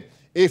they said,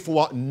 if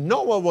what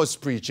Noah was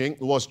preaching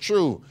was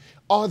true,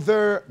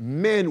 other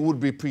men would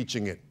be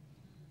preaching it.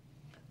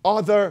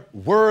 Other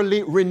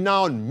worldly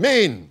renowned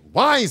men,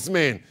 wise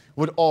men,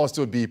 would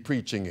also be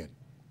preaching it.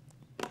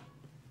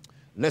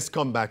 Let's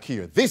come back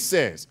here. This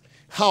says,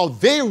 how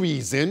they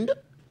reasoned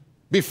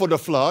before the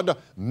flood,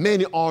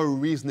 many are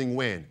reasoning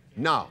when?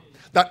 Now,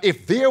 that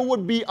if there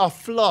would be a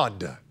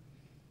flood,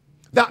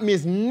 that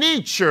means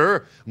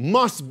nature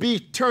must be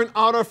turned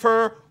out of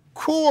her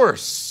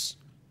course.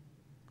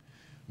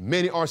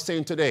 Many are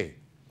saying today,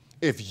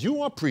 if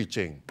you are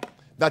preaching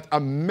that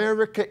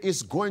America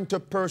is going to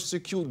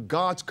persecute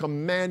God's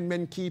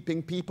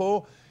commandment-keeping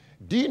people,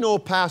 do you know,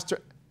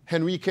 Pastor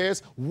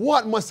Henriquez,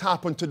 what must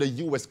happen to the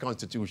U.S.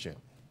 Constitution?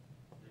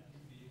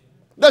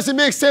 Does it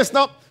make sense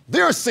now?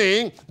 They're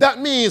saying that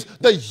means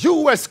the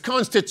U.S.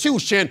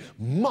 Constitution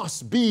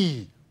must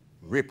be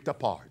ripped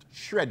apart,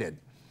 shredded.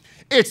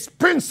 Its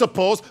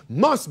principles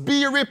must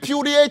be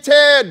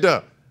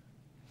repudiated.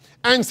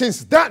 And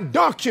since that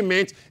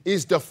document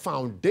is the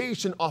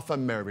foundation of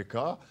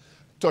America,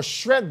 to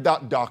shred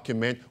that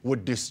document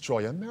would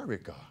destroy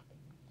America,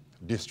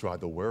 destroy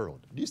the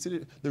world. Do you see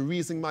the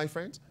reasoning, my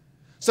friends?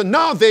 So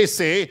now they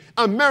say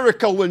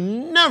America will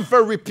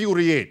never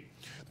repudiate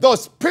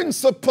those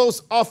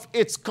principles of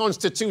its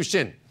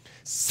constitution,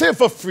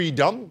 civil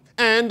freedom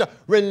and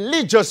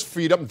religious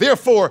freedom.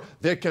 Therefore,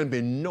 there can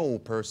be no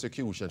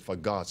persecution for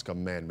God's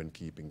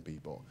commandment-keeping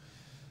people.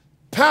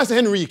 Pastor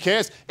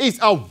Henriquez is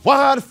a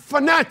wild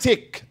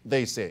fanatic,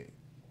 they say.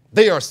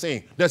 They are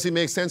saying. Does it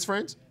make sense,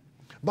 friends?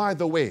 By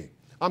the way,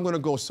 I'm going to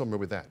go somewhere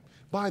with that.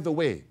 By the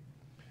way,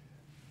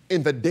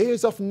 in the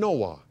days of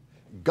Noah,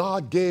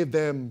 God gave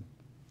them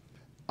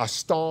a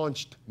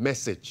staunched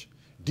message.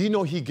 Do you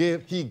know he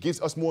gives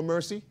us more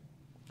mercy?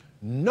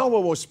 Noah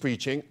was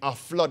preaching, a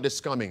flood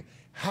is coming.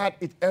 Had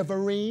it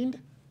ever rained?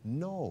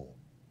 No.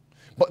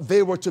 But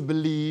they were to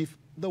believe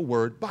the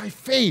word by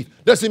faith.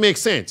 Does it make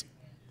sense?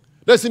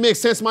 Does it make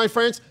sense, my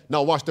friends?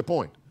 Now watch the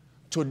point.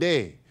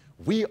 Today,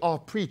 we are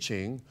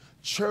preaching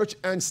church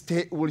and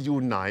state will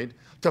unite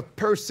to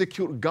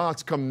persecute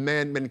God's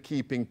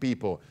commandment-keeping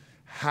people.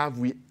 Have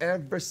we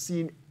ever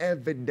seen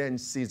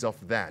evidences of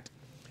that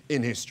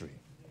in history?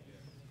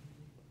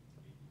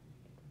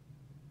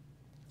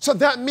 So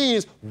that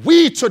means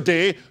we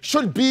today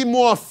should be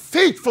more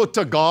faithful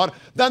to God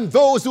than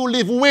those who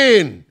live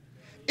when?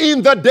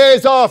 In the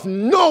days of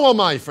Noah,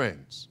 my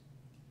friends.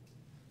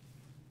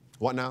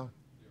 What now?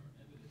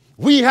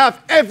 We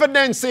have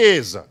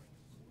evidences.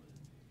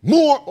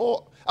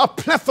 A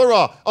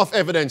plethora of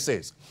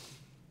evidences.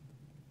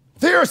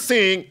 They're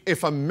saying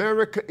if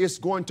America is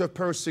going to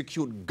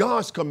persecute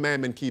God's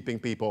commandment-keeping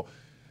people,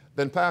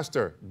 then,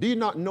 Pastor, do you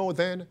not know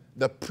then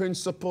the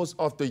principles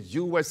of the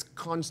U.S.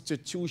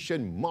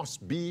 Constitution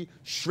must be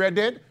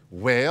shredded?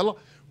 Well,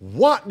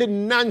 what did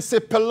Nancy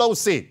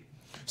Pelosi,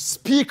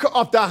 Speaker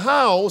of the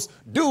House,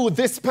 do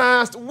this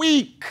past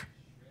week?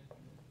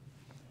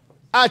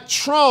 At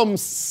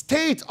Trump's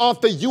State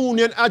of the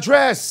Union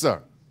address.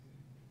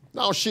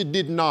 Now, she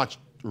did not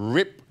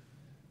rip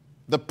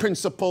the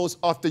principles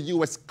of the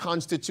U.S.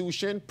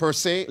 Constitution, per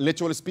se,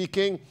 literally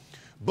speaking,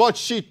 but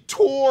she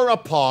tore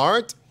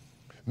apart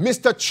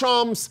Mr.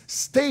 Trump's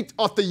State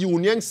of the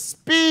Union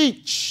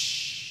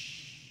speech.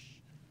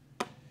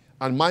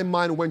 And my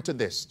mind went to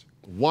this.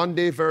 One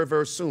day, very,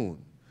 very soon,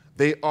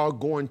 they are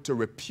going to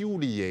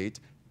repudiate,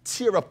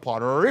 tear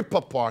apart, rip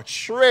apart,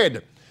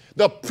 shred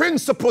the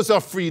principles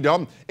of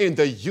freedom in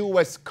the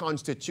U.S.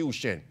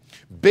 Constitution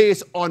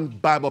based on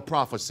Bible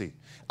prophecy.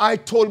 I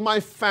told my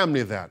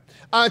family that.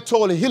 I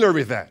told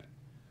Hillary that.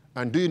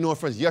 And do you know,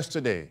 friends,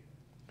 yesterday,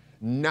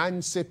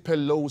 Nancy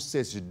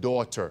Pelosi's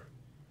daughter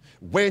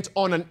went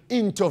on an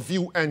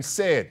interview and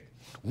said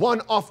one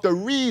of the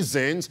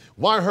reasons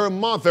why her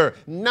mother,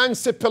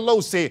 Nancy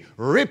Pelosi,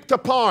 ripped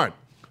apart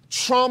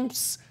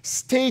Trump's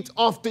State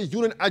of the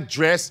Union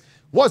address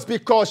was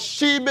because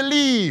she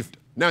believed,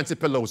 Nancy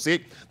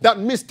Pelosi, that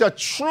Mr.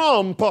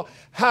 Trump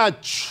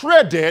had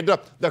shredded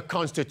the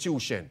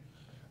Constitution.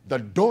 The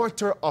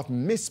daughter of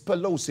Miss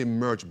Pelosi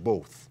merged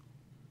both.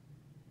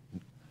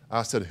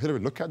 I said, Hillary,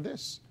 look at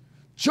this.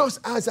 Just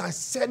as I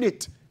said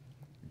it,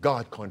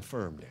 God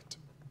confirmed it.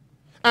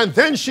 And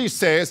then she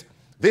says,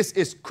 this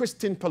is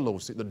Christine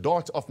Pelosi, the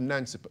daughter of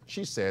Nancy.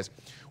 She says,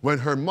 when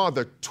her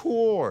mother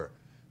tore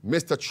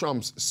Mr.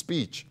 Trump's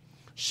speech,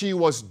 she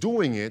was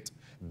doing it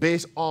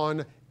based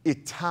on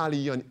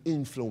Italian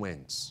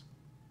influence.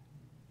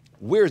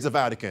 Where's the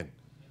Vatican?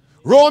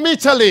 Rome,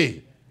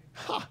 Italy.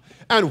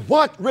 And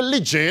what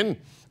religion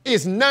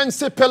is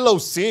Nancy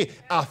Pelosi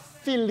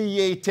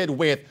affiliated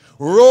with?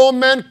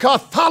 Roman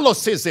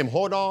Catholicism.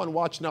 Hold on,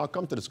 watch now,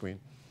 come to the screen.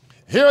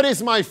 Here it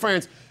is, my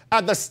friends.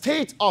 At the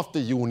State of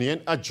the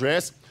Union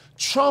address,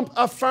 Trump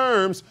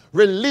affirms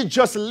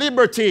religious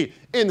liberty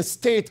in the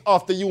State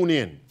of the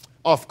Union.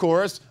 Of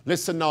course,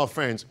 listen now,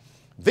 friends.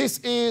 This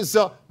is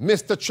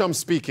Mr. Trump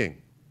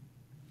speaking.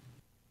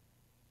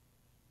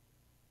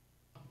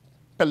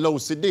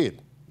 Pelosi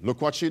did.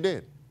 Look what she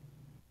did.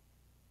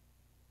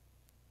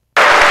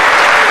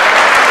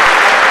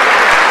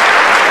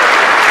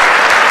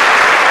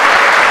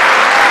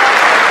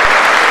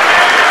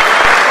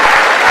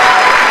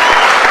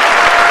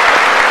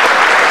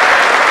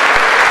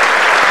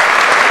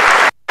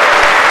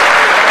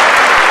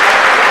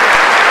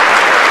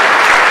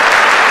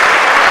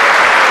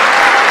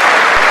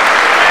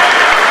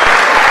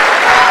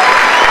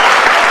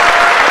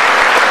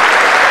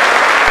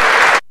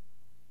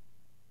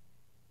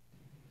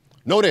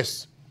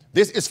 Notice,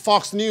 this is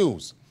Fox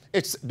News.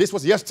 This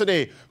was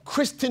yesterday.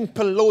 Christine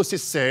Pelosi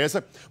says,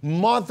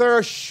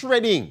 mother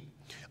shredding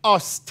a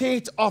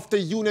State of the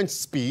Union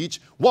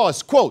speech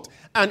was, quote,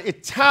 an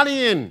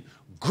Italian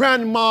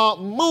grandma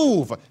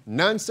move.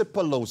 Nancy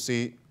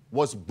Pelosi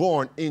was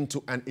born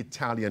into an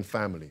Italian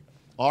family.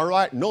 All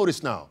right,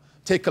 notice now.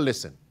 Take a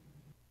listen.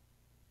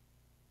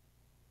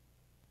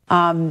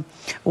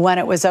 When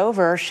it was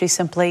over, she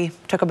simply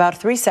took about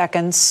 3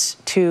 seconds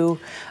to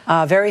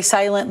very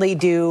silently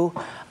do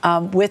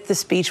with the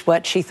speech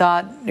what she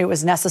thought it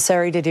was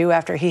necessary to do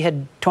after he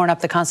had torn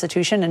up the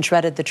Constitution and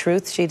shredded the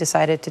truth. She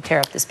decided to tear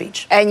up the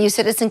speech. And you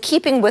said it's in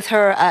keeping with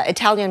her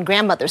Italian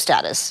grandmother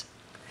status.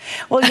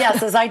 Well,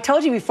 yes, as I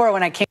told you before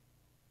when I came.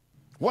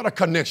 What a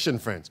connection,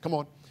 friends. Come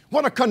on.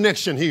 What a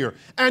connection here.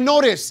 And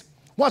notice,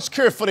 watch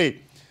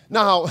carefully.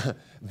 Now,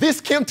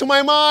 this came to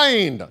my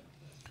mind.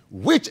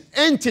 Which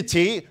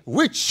entity,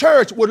 which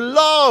church would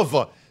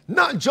love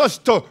not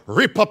just to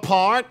rip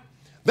apart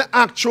the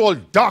actual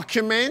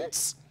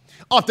documents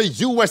of the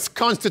U.S.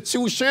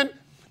 Constitution,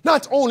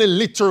 not only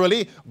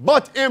literally,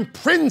 but in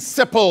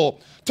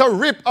principle, to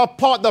rip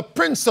apart the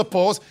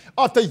principles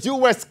of the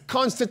U.S.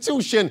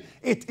 Constitution?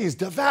 It is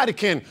the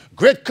Vatican.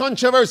 Great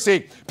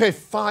controversy. Page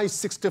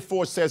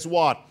 564 says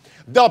what?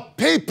 The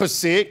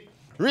papacy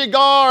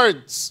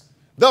regards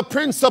the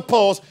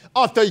principles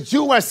of the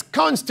U.S.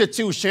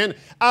 Constitution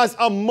as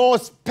a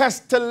most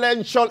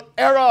pestilential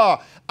error,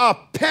 a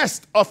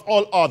pest of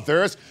all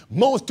others,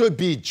 most to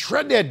be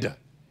dreaded.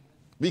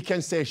 We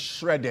can say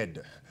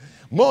shredded.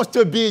 Most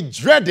to be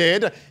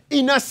dreaded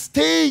in a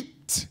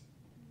state.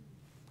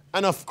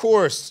 And of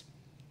course,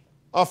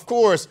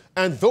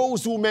 and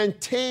those who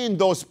maintain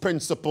those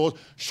principles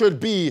should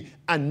be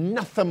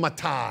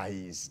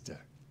anathematized.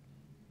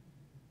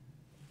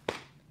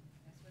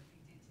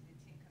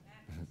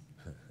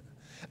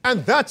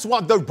 And that's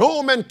what the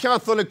Roman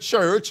Catholic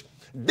Church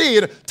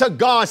did to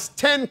God's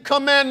 10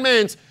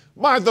 Commandments.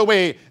 By the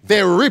way,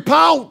 they rip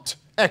out,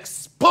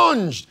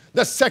 expunged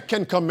the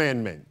second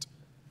commandment.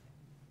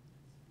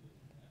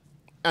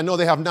 And now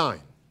they have 9.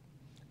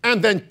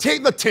 And then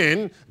take the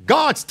 10,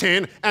 God's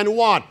 10, and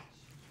what?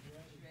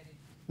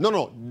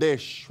 No, they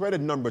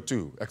shredded number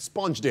 2,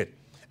 expunged it.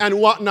 And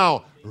what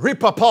now?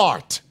 Rip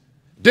apart.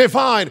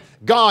 Divide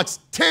God's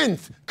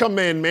 10th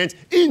commandment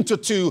into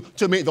 2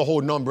 to make the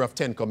whole number of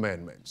 10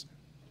 commandments.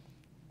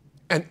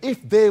 And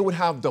if they would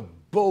have the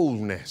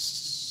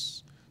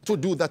boldness to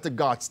do that to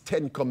God's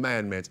 10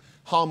 commandments,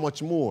 how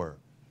much more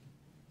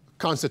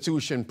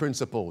constitution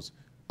principles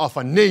of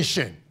a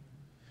nation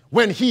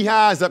when he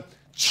has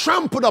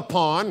trampled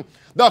upon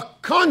the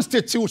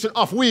constitution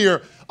of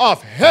where?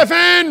 Of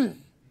heaven.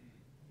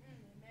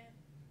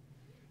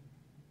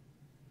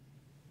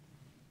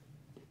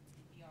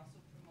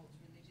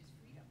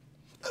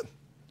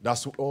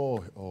 That's,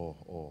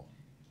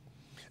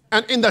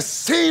 And in the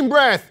same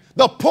breath,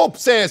 the Pope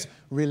says,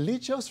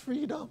 religious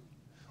freedom?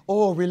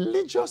 Oh,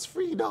 religious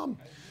freedom.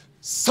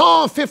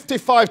 Psalm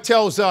 55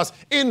 tells us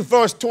in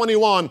verse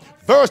 21,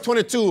 verse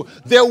 22,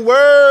 their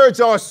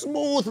words are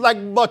smooth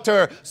like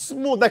butter,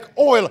 smooth like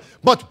oil,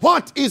 but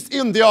what is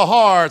in their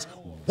hearts?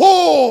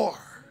 War.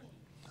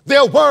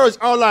 Their words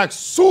are like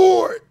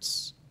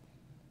swords.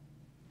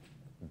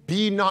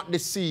 Be not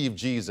deceived,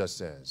 Jesus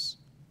says.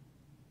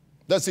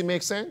 Does it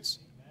make sense?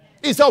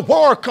 It's a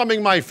war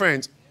coming, my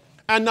friends.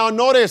 And now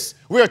notice,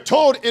 we're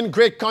told in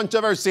Great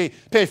Controversy,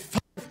 page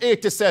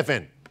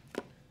 587.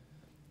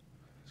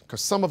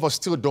 Because some of us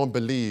still don't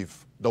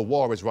believe the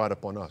war is right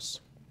upon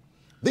us.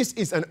 This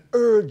is an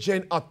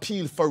urgent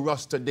appeal for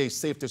us today,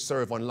 safe to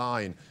serve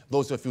online,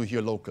 those of you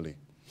here locally.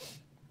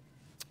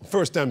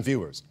 First-time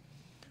viewers,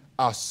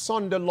 a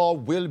Sunday law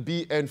will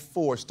be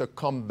enforced to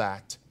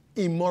combat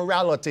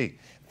immorality.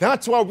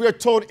 That's why we're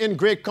told in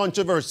Great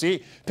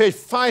Controversy, page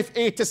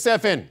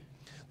 587.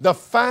 The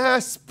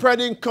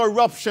fast-spreading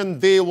corruption,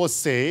 they will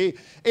say,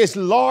 is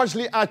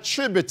largely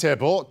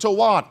attributable to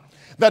what?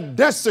 The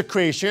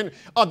desecration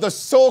of the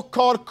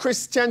so-called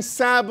Christian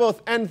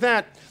Sabbath, and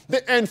that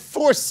the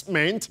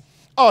enforcement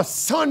of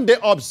Sunday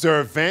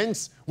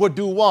observance would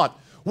do what?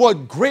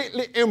 Would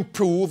greatly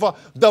improve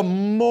the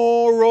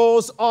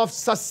morals of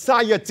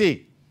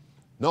society.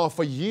 Now,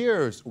 for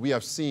years, we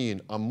have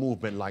seen a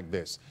movement like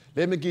this.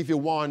 Let me give you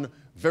one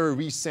very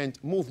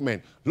recent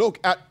movement. Look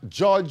at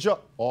Judge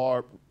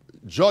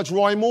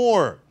Roy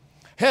Moore.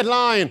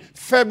 Headline,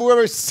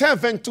 February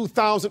 7,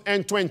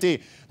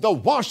 2020. The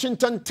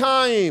Washington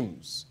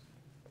Times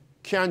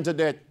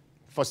candidate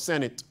for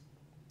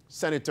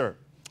Senator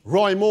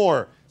Roy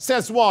Moore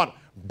says what?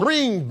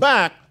 Bring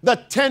back the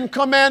 10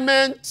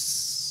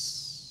 Commandments.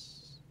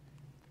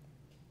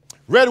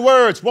 Red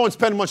words, won't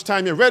spend much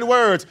time here. Red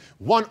words,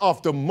 one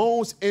of the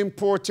most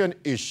important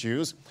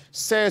issues,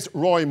 says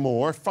Roy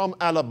Moore from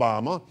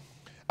Alabama,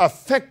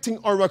 affecting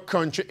our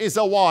country is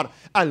a what?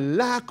 A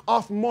lack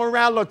of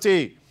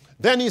morality.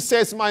 Then he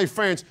says, my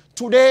friends,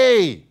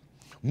 today,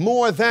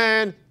 more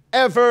than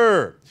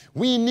ever,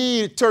 we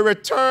need to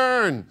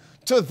return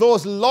to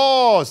those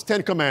laws,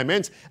 10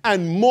 Commandments,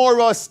 and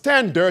moral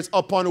standards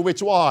upon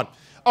which what?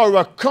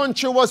 Our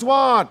country was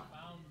what?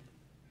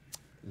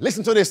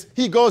 Listen to this.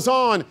 He goes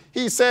on.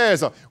 He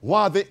says,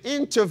 while the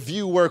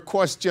interviewer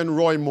questioned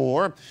Roy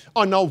Moore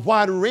on a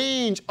wide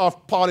range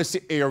of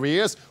policy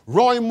areas,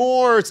 Roy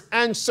Moore's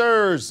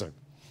answers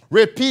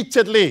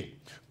repeatedly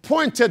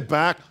pointed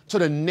back to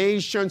the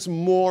nation's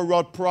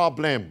moral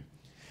problem.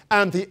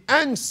 And the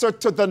answer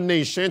to the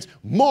nation's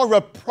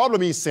moral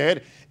problem, he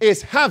said,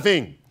 is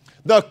having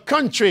the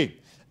country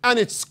and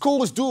its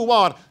schools do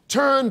what?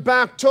 Turn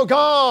back to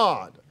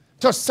God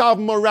to solve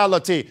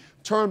morality.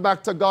 Turn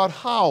back to God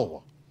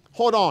how?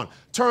 Hold on.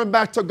 Turn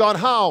back to God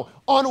how?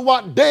 On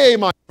what day,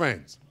 my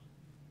friends?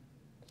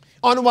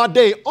 On what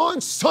day? On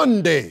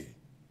Sunday.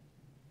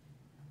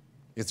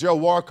 Is there a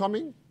war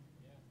coming?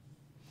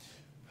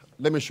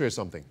 Let me show you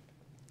something.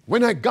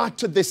 When I got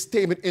to this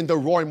statement in the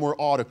Roy Moore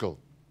article,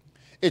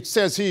 it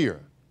says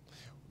here,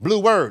 blue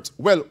words,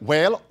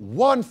 well,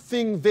 one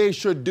thing they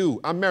should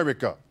do,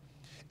 America,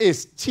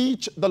 is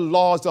teach the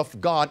laws of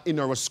God in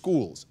our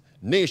schools.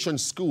 Nation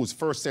schools,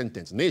 first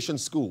sentence, nation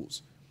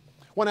schools.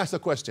 I want to ask a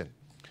question.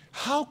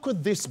 How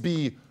could this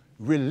be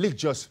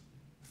religious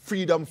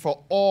freedom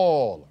for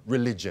all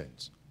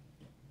religions?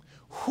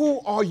 Who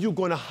are you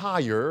going to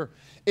hire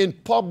in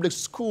public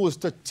schools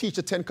to teach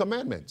the 10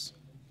 Commandments?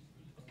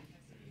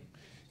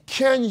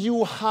 Can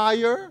you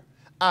hire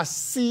a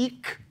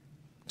Sikh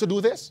to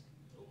do this?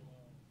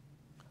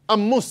 A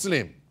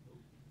Muslim?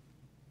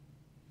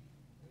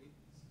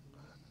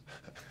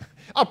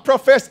 A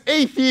professed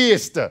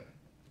atheist?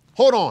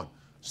 Hold on.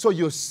 So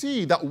you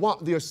see that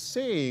what they're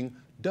saying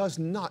does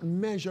not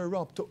measure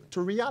up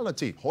to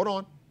reality. Hold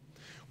on.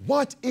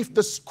 What if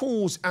the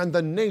schools and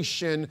the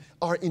nation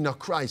are in a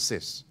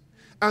crisis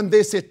and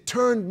they say,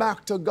 turn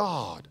back to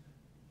God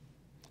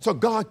so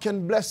God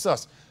can bless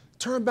us?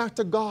 Turn back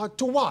to God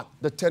to what?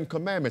 The 10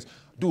 Commandments.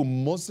 Do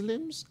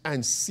Muslims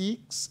and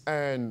Sikhs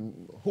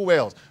and who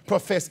else?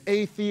 Profess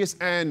atheists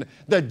and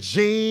the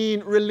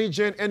Jain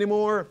religion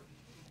anymore?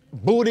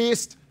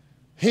 Buddhist,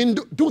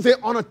 Hindu, do they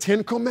honor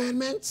 10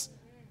 Commandments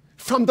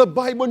from the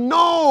Bible?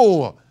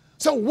 No.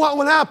 So what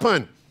will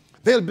happen?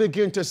 They'll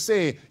begin to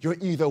say, you're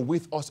either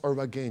with us or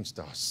against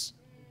us.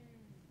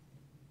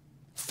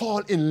 Fall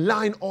in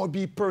line or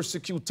be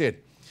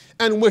persecuted.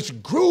 And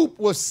which group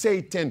will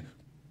Satan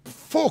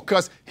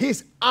focus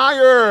his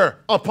ire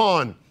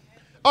upon?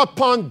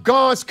 Upon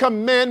God's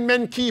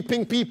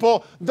commandment-keeping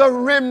people, the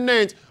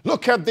remnant.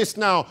 Look at this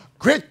now.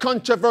 Great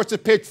Controversy,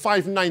 page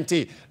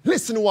 590.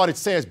 Listen to what it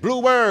says.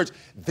 Blue words.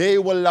 They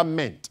will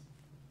lament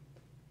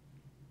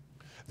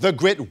the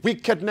great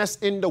wickedness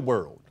in the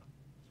world.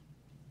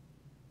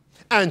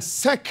 And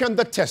second,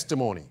 the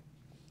testimony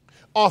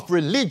of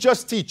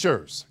religious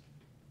teachers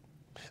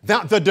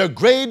that the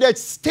degraded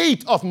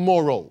state of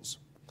morals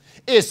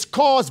is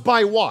caused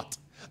by what?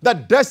 The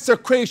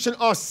desecration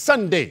of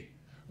Sunday.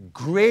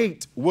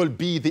 Great will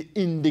be the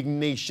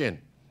indignation.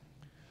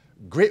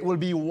 Great will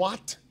be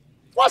what?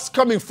 What's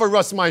coming for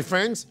us, my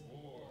friends?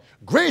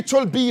 great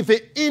will be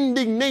the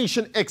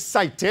indignation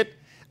excited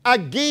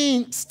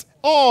against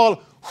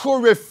all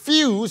who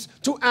refuse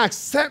to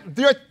accept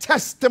their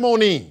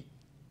testimony.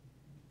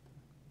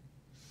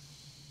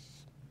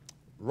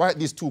 Write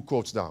these two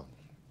quotes down.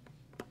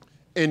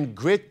 In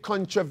Great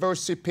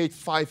Controversy, page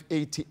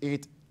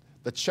 588,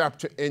 the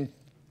chapter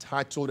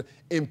entitled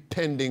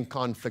Impending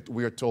Conflict,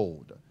 we are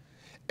told,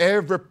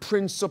 every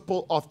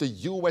principle of the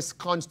U.S.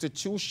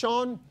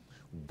 Constitution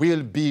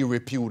will be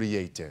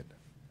repudiated.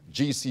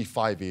 GC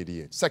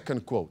 588.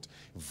 Second quote,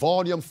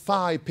 volume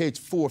 5, page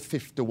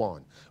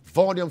 451.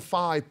 Volume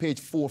 5, page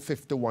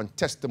 451,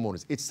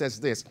 Testimonies. It says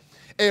this,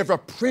 every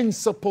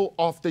principle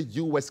of the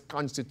U.S.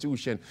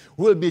 Constitution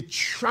will be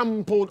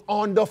trampled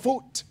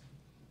underfoot.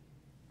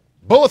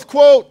 Both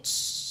quotes,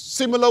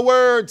 similar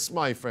words,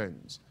 my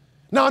friends.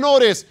 Now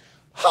notice,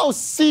 how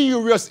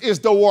serious is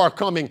the war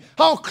coming?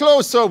 How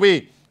close are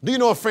we? Do you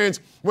know, friends,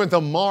 when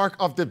the mark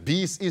of the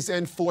beast is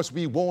enforced,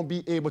 we won't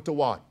be able to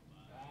what?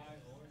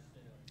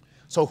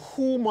 So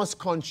who must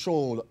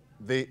control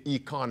the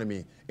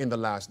economy in the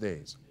last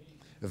days?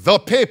 The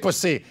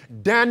papacy.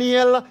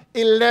 Daniel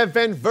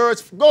 11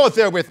 verse, go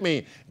there with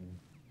me.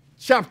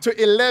 Chapter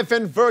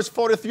 11 verse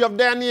 43 of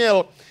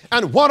Daniel.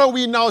 And what are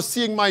we now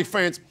seeing, my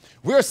friends?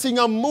 We're seeing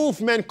a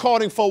movement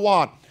calling for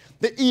what?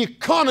 The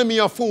economy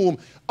of whom?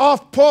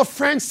 Of Pope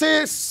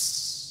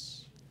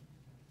Francis.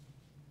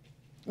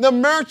 The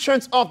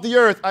merchants of the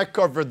earth. I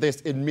covered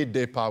this in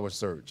Midday Power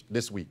Surge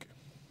this week.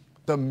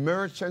 The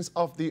merchants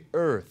of the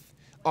earth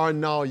are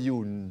now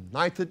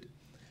united.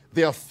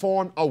 They have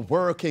formed a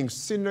working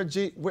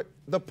synergy with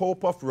the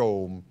Pope of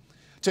Rome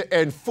to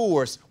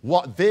enforce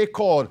what they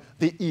call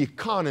the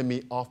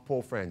economy of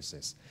Pope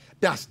Francis.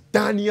 That's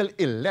Daniel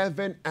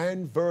 11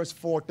 and verse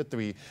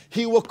 43.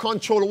 He will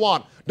control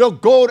what? The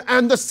gold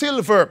and the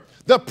silver,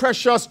 the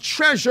precious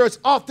treasures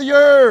of the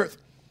earth.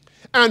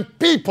 And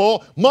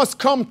people must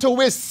come to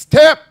his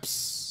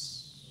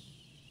steps.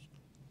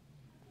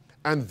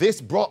 And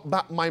this brought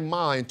back my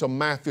mind to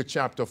Matthew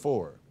chapter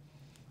 4.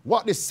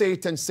 What did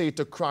Satan say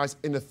to Christ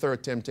in the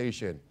third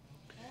temptation?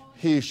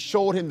 He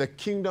showed him the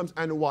kingdoms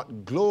and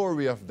what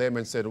glory of them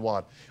and said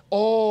what?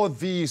 All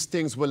these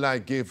things will I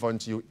give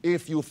unto you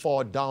if you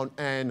fall down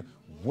and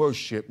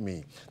worship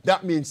me.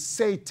 That means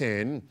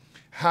Satan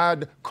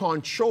had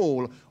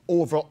control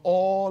over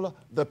all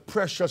the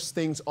precious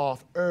things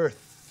of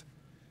earth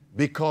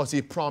because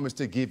he promised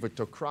to give it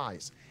to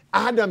Christ.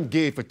 Adam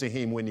gave it to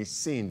him when he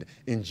sinned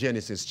in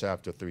Genesis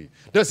chapter 3.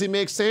 Does it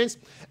make sense?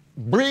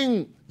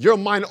 Bring your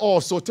mind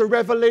also to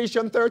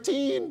Revelation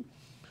 13.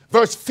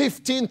 Verse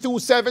 15 through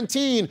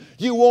 17,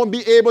 you won't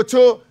be able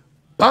to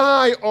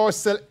buy or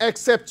sell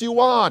except you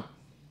what?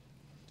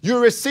 You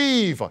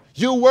receive,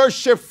 you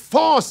worship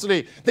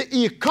falsely.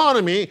 The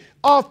economy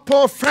of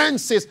Pope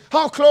Francis.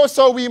 How close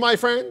are we, my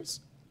friends?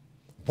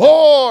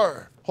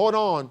 War. Hold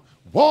on.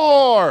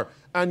 War.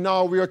 And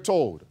now we are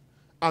told,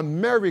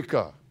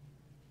 America,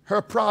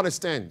 her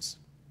Protestants,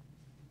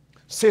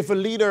 civil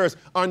leaders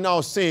are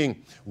now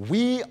saying,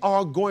 we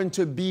are going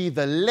to be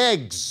the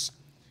legs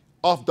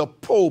of the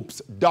Pope's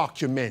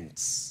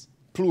documents,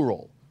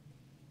 plural.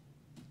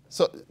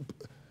 So,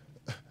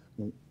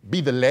 be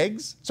the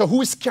legs? So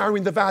who is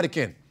carrying the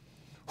Vatican?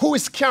 Who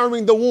is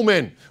carrying the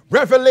woman?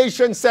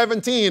 Revelation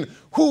 17,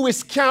 who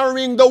is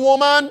carrying the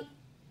woman?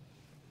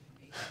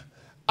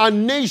 A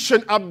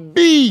nation, a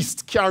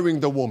beast carrying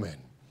the woman.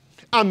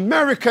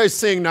 America is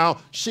saying now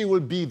she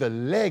will be the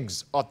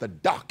legs of the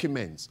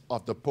documents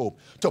of the Pope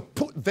to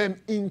put them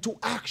into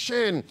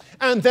action.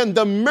 And then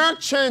the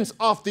merchants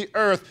of the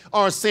earth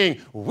are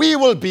saying we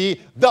will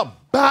be the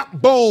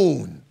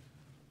backbone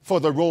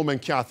for the Roman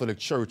Catholic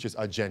Church's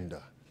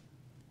agenda.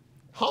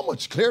 How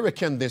much clearer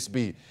can this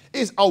be?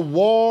 Is a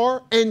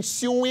war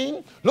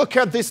ensuing? Look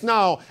at this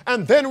now.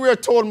 And then we're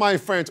told, my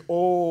friends,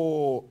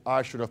 oh,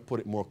 I should have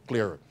put it more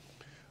clearer.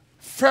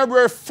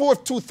 February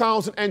 4th,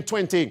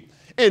 2020,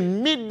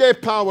 in Midday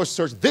Power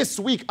Search, this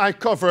week I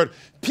covered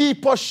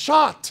people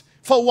shot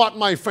for what,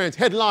 my friends?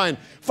 Headline,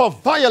 for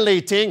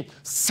violating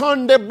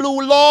Sunday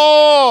blue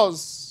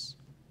laws.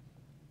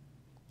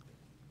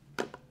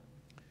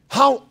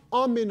 How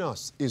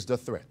ominous is the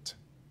threat?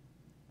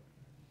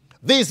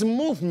 These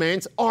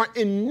movements are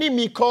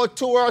inimical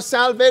to our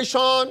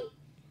salvation.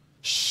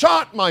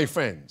 Shot, my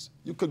friends.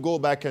 You could go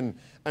back and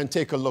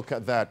take a look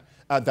at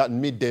that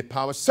Midday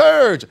Power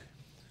Surge.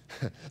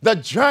 The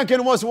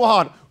dragon was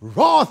what?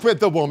 Wroth with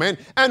the woman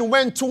and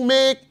went to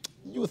make,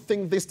 you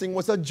think this thing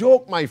was a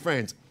joke, my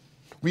friends.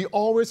 We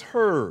always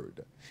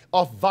heard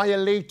of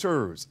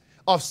violators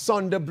of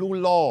Sunday blue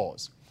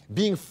laws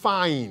being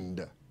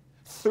fined,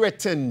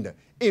 threatened,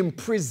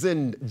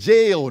 imprisoned,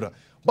 jailed.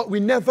 But we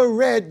never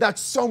read that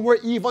some were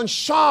even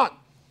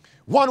shot.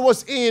 One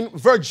was in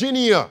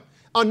Virginia.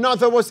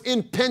 Another was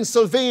in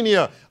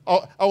Pennsylvania.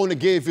 I only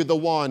gave you the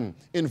one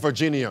in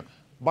Virginia.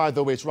 By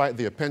the way, it's right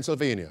there,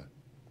 Pennsylvania.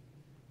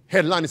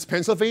 Headline is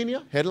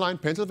Pennsylvania, headline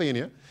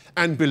Pennsylvania,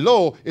 and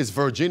below is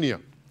Virginia.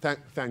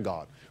 Thank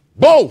God.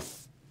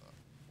 Both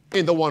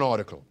in the one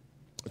article.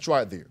 It's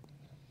right there.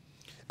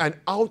 And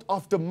out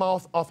of the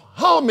mouth of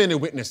how many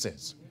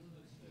witnesses?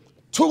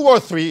 2 or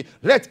 3,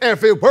 let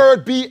every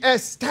word be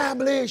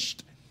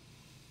established.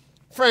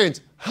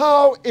 Friends,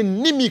 how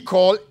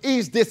inimical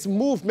is this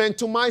movement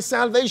to my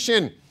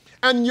salvation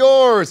and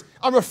yours,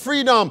 our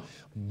freedom?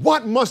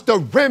 What must the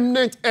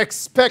remnant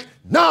expect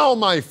now,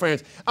 my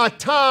friends? A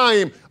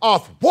time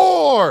of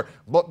war.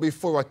 But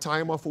before a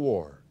time of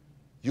war,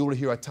 you will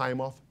hear a time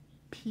of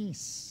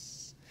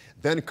peace.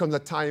 Then comes a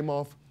time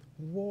of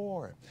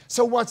war.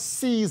 So what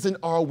season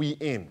are we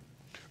in?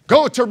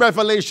 Go to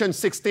Revelation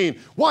 16.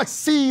 What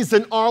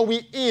season are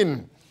we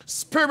in?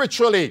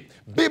 Spiritually,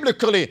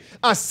 biblically,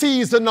 a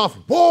season of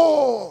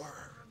war.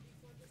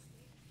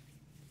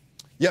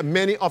 Yet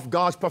many of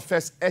God's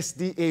professed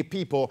SDA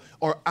people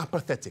are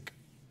apathetic,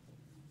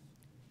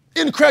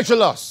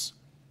 incredulous,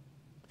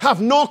 have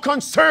no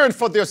concern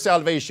for their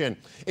salvation.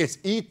 It's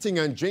eating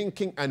and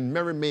drinking and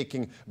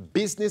merrymaking,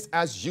 business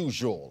as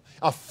usual,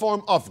 a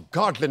form of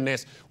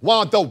godliness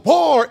while the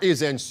war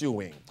is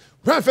ensuing.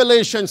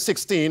 Revelation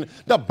 16,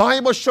 the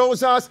Bible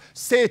shows us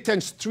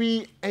Satan's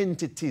 3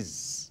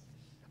 entities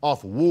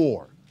of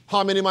war.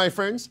 How many, my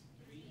friends?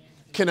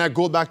 Can I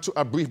go back to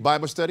a brief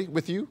Bible study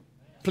with you?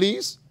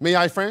 Please? May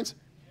I, friends?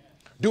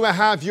 Do I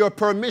have your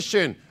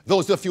permission?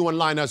 Those of you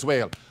online as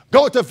well.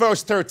 Go to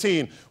verse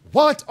 13.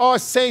 What are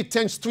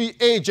Satan's 3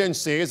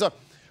 agencies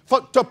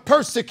to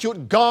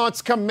persecute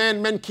God's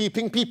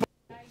commandment-keeping people?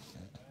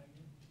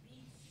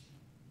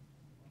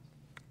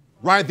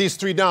 Write these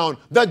 3 down.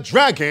 The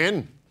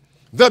dragon,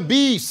 the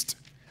beast,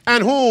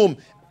 and whom?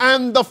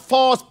 And the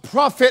false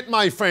prophet,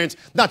 my friends.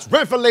 That's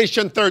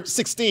Revelation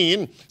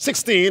 16,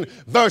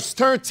 verse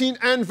 13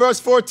 and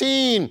verse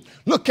 14.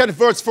 Look at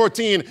verse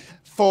 14.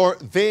 For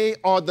they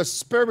are the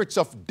spirits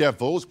of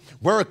devils,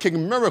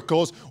 working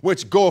miracles,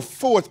 which go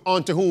forth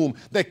unto whom?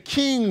 The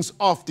kings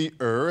of the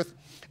earth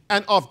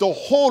and of the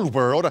whole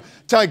world,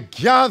 to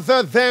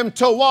gather them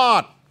to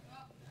what?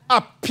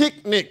 A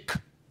picnic,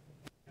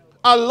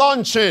 a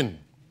luncheon,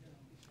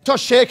 to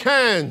shake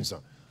hands,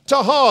 to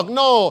hug,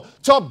 no,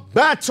 to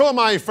battle,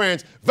 my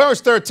friends.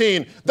 Verse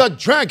 13, the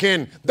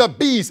dragon, the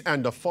beast,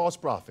 and the false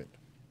prophet.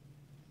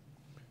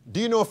 Do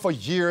you know for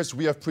years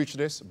we have preached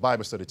this?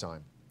 Bible study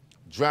time.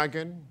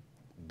 Dragon,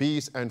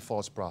 beast, and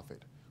false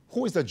prophet.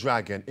 Who is the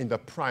dragon in the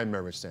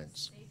primary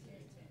sense?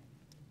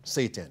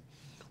 Satan.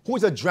 Who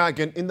is the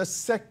dragon in the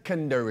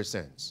secondary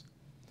sense?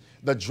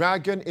 The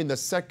dragon in the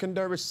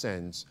secondary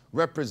sense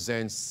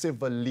represents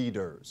civil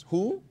leaders.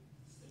 Who?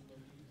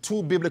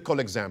 2 biblical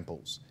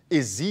examples.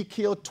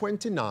 Ezekiel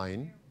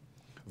 29,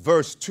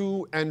 verse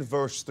 2 and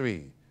verse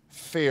 3.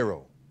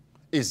 Pharaoh.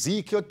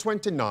 Ezekiel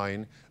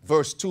 29,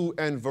 verse 2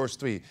 and verse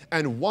 3.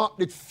 And what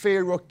did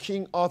Pharaoh,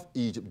 king of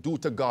Egypt, do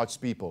to God's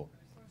people?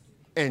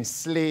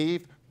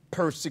 Enslave,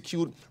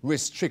 persecute,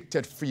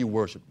 restricted free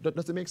worship.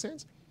 Does it make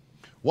sense?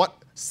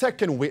 What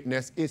second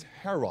witness is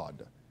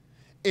Herod.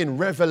 In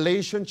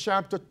Revelation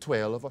chapter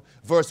 12,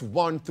 verse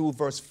 1 through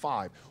verse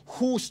 5.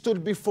 Who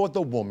stood before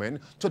the woman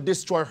to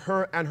destroy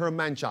her and her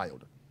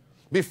man-child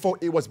before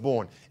it was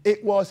born?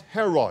 It was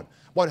Herod.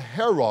 But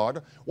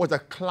Herod was a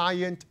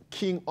client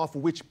king of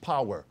which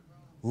power?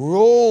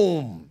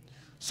 Rome.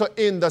 So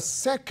in the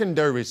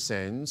secondary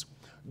sense,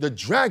 the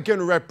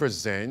dragon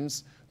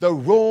represents the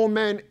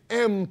Roman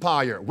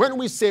Empire. When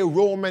we say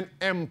Roman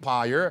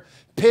Empire,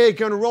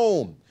 pagan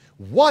Rome.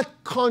 What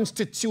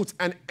constitutes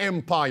an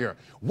empire?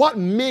 What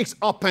makes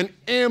up an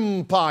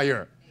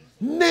empire?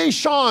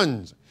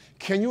 Nations.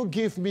 Can you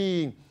give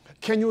me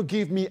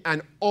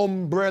an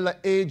umbrella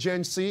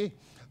agency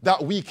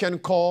that we can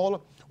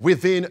call?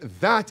 Within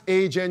that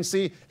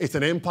agency, it's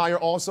an empire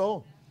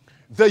also.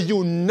 The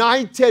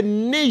United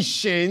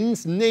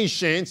Nations,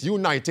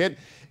 united,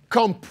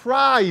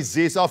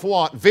 comprises of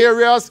what?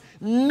 Various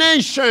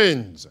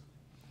nations.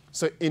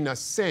 So in a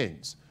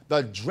sense,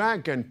 the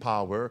dragon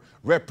power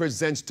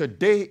represents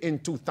today in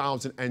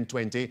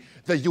 2020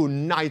 the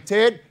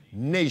United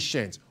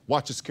Nations.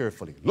 Watch this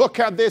carefully. Look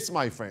at this,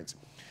 my friends.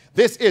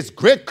 This is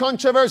great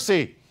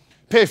controversy.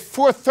 Page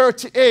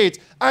 438.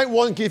 I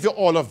won't give you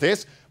all of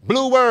this.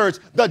 Blue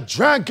words. The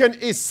dragon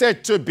is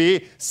said to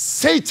be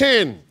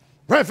Satan.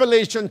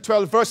 Revelation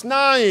 12 verse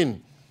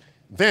 9.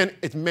 Then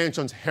it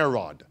mentions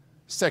Herod.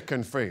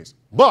 Second phrase.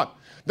 But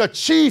the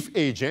chief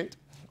agent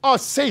of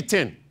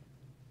Satan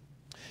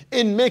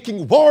in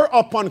making war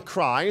upon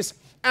Christ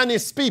and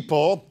his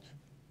people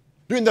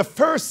during the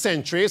first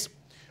centuries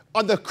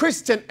of the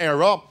Christian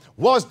era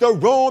was the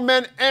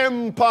Roman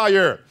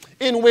Empire,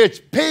 in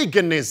which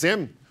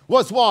paganism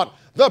was what?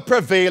 The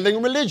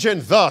prevailing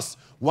religion. Thus,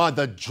 while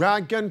the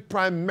dragon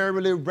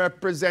primarily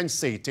represents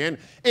Satan,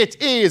 it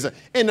is,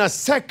 in a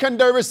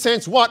secondary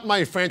sense, what,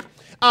 my friend?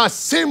 A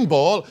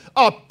symbol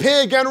of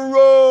pagan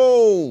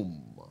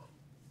Rome.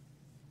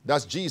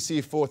 That's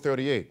GC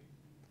 438.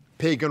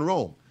 Pagan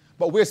Rome.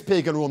 But where's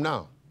pagan Rome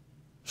now?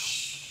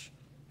 Shh.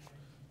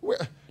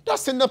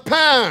 That's in the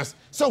past.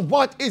 So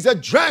what is a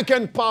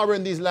dragon power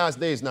in these last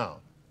days now?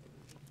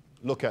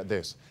 Look at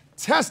this.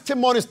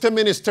 Testimonies to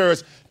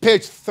Ministers,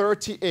 page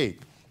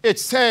 38. It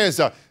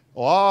says,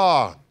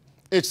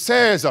 It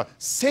says,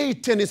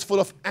 Satan is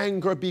full of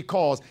anger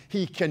because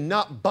he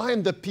cannot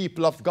bind the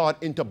people of God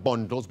into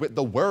bundles with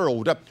the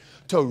world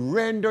to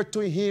render to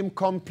him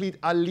complete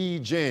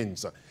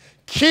allegiance.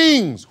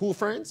 Kings, who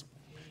friends?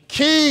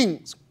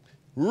 Kings,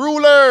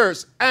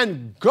 rulers,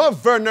 and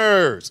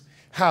governors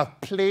have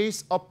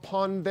placed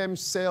upon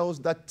themselves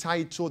the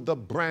title, the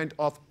brand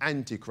of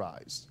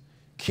Antichrist.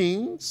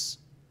 Kings,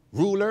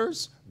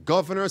 rulers,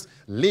 governors,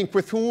 linked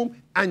with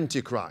whom?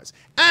 Antichrist.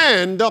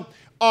 And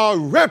are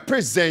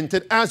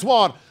represented as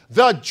what?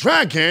 The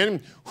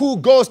dragon who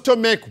goes to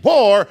make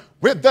war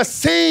with the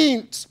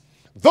saints.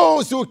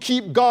 Those who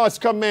keep God's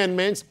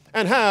commandments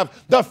and have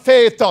the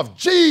faith of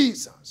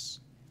Jesus.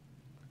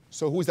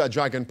 So who's that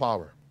dragon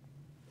power?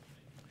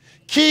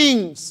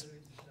 Kings,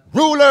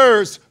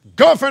 rulers,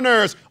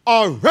 governors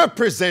are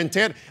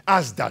represented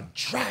as the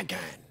dragon.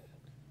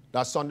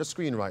 That's on the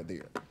screen right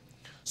there.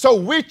 So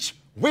which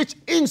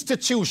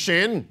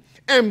institution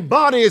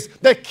embodies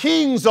the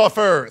kings of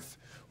earth,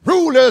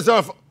 rulers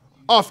of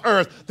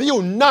earth, the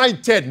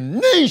United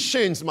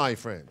Nations, my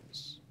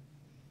friends?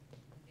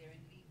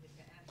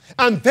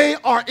 And they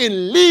are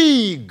in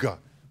league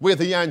with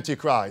the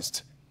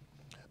Antichrist.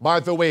 By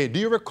the way, do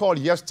you recall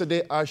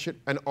yesterday I shared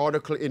an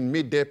article in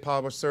Midday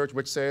Power Search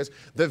which says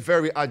the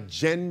very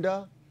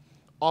agenda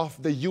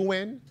of the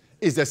UN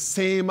is the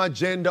same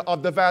agenda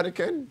of the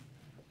Vatican?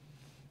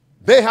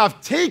 They have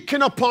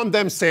taken upon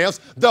themselves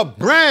the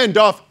brand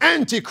of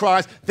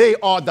Antichrist. They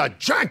are the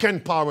dragon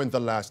power in the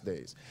last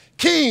days.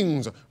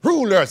 Kings,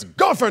 rulers,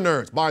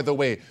 governors. By the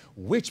way,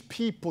 which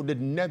people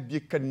did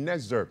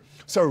Nebuchadnezzar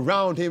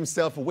surround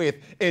himself with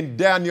in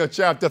Daniel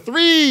chapter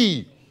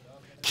 3?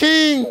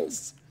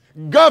 Kings,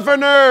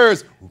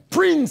 governors,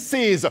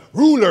 princes,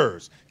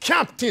 rulers,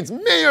 captains,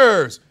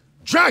 mayors,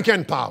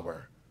 dragon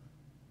power.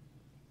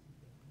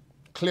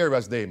 Clear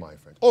as day, my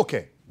friend.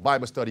 Okay,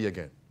 Bible study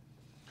again.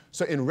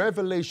 So in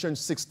Revelation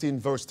 16,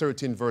 verse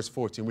 13, verse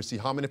 14, we see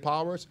how many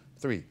powers?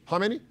 3. How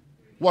many?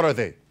 What are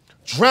they?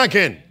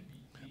 Dragon,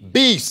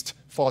 beast,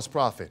 false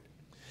prophet.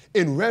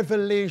 In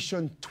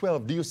Revelation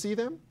 12, do you see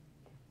them?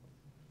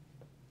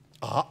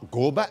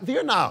 Go back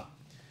there now.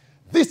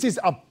 This is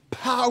a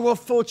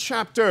powerful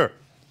chapter.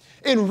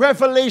 In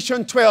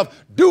Revelation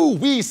 12, do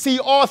we see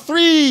all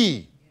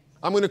 3?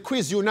 I'm going to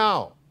quiz you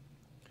now.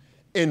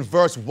 In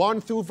verse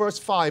 1 through verse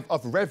 5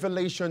 of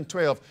Revelation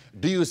 12,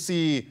 do you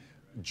see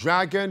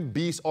dragon,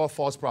 beast, or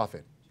false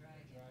prophet?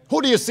 Dragon.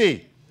 Who do you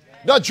see?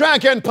 Dragon. The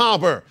dragon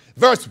power.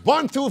 Verse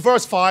 1 through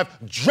verse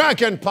 5,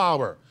 dragon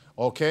power.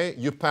 Okay,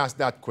 you passed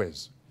that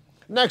quiz.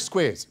 Next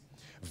quiz.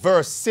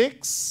 Verse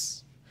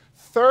 6,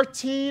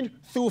 13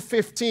 through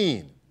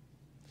 15.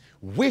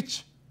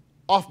 Which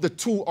of the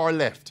 2 are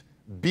left?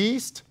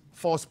 Beast,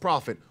 false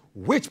prophet.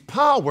 Which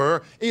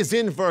power is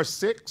in verse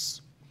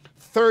 6,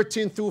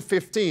 13 through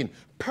 15?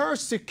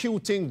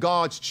 Persecuting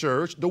God's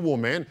church, the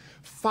woman,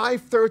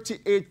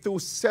 538 through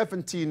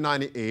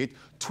 1798,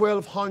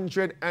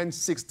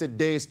 1260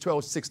 days,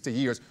 1260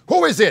 years.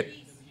 Who is it?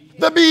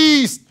 The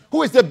beast.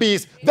 Who is the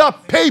beast? The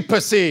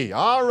papacy.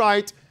 All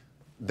right.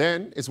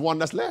 Then it's one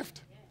that's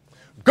left.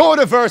 Go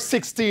to verse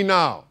 16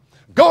 now.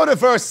 Go to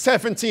verse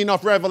 17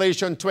 of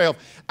Revelation 12.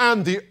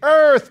 And the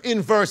earth,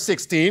 in verse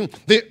 16,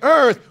 the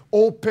earth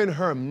opened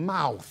her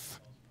mouth.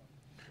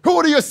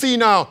 Who do you see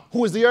now?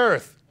 Who is the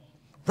earth?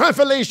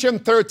 Revelation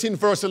 13,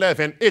 verse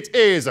 11. It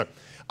is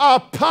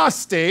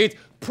apostate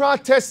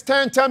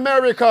Protestant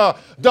America,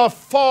 the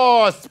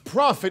false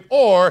prophet,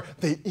 or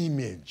the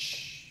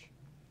image.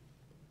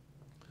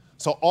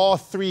 So all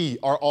 3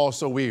 are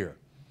also here.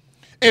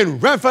 In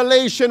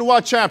Revelation,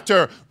 what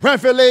chapter?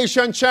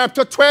 Revelation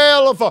chapter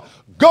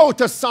 12. Go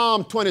to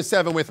Psalm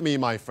 27 with me,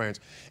 my friends.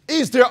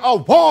 Is there a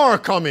war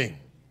coming?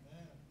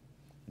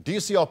 Do you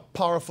see how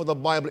powerful the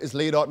Bible is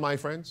laid out, my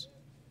friends?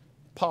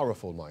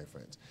 Powerful, my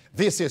friends.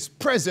 This is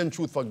present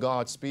truth for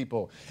God's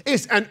people.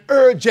 It's an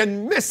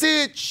urgent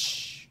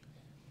message.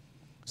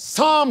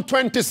 Psalm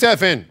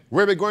 27.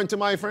 Where are we going to,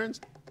 my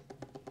friends?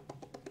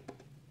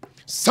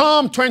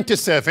 Psalm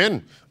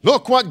 27.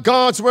 Look what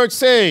God's word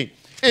say.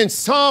 In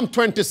Psalm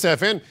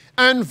 27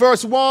 and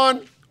verse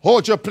 1.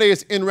 Hold your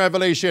place in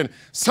Revelation.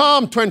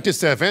 Psalm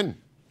 27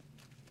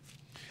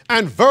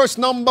 and verse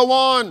number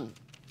 1.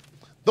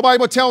 The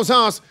Bible tells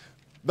us,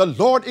 the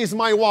Lord is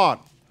my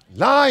what?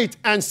 Light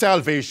and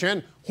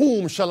salvation.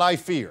 Whom shall I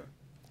fear?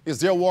 Is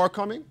there war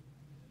coming?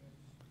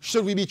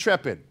 Should we be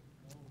trepid?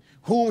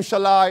 Whom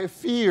shall I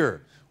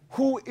fear?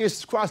 Who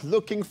is Christ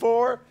looking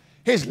for?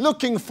 He's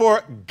looking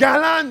for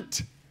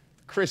gallant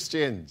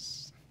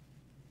Christians.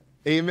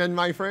 Amen,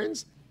 my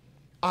friends?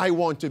 I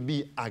want to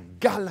be a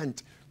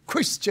gallant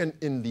Christian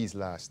in these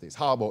last days.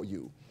 How about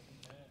you?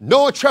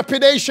 No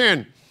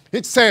trepidation.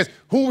 It says,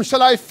 whom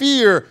shall I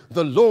fear?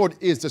 The Lord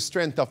is the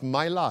strength of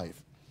my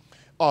life.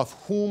 Of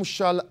whom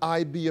shall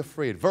I be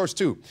afraid? Verse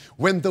 2.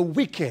 When the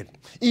wicked,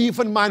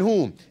 even mine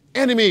whom?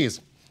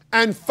 Enemies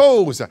and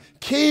foes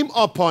came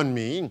upon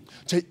me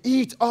to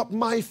eat up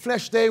my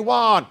flesh, they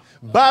what?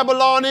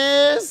 Babylon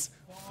is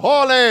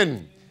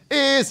fallen.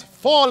 Is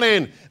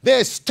fallen.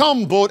 They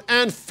stumbled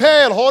and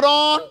fell. Hold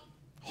on.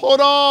 Hold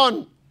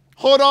on.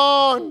 Hold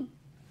on.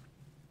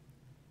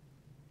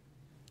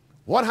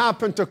 What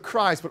happened to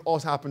Christ would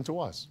also happen to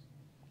us.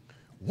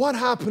 What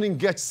happened in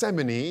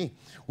Gethsemane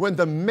when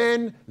the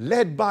men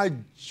led by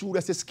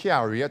Judas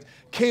Iscariot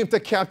came to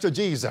capture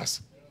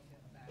Jesus?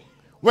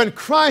 When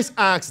Christ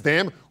asked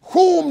them,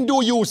 whom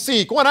do you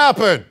seek? What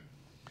happened?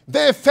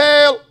 They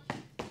fell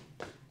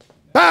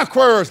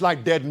backwards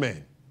like dead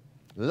men.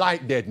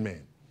 Like dead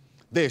men.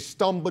 They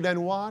stumbled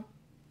and what?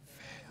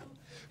 Fell.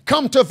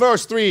 Come to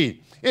verse 3.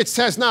 It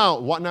says now,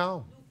 what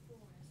now?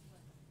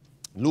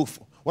 Luke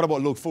 4. What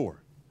about Luke 4?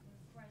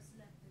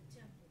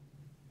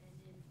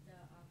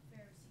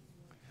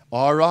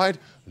 All right.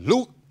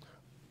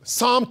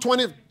 Psalm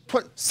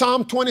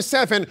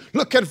 27,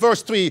 look at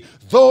verse 3.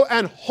 Though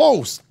an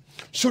host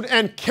should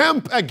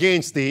encamp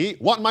against thee,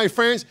 what, my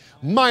friends?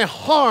 My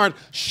heart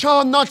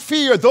shall not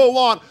fear. Though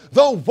what?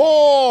 The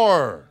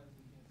war.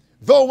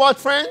 Though what,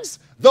 friends?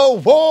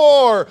 The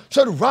war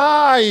should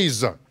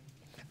rise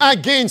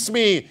against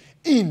me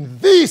in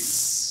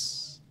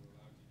this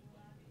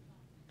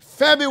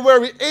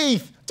February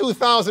 8th,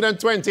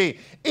 2020.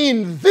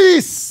 In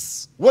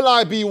this will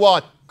I be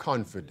what?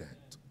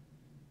 Confident.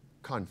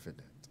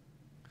 Confident.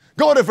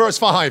 Go to verse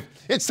 5.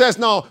 It says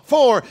now,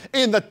 for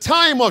in the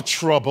time of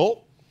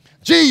trouble,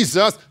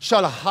 Jesus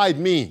shall hide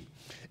me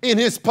in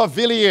his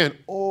pavilion.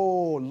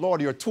 Oh,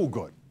 Lord, you're too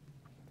good.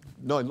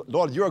 No,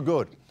 Lord, you're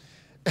good.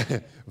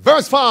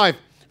 Verse 5,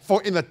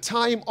 for in the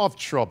time of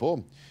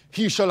trouble,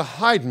 he shall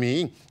hide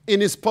me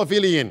in his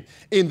pavilion.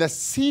 In the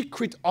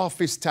secret of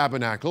his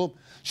tabernacle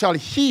shall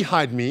he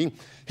hide me.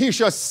 He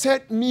shall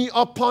set me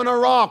upon a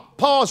rock.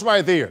 Pause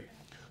right there.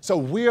 So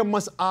where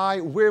must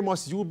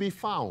you be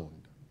found?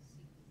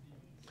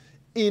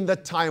 In the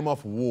time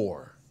of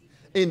war.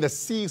 In the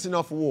season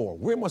of war.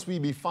 Where must we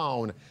be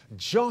found?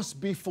 Just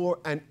before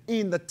and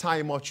in the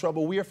time of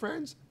trouble. Where,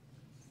 friends?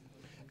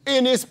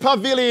 In his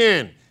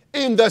pavilion.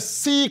 In the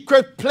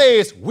secret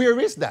place. Where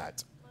is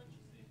that?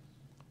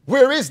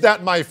 Where is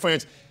that, my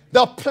friends?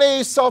 The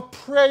place of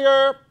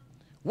prayer.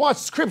 What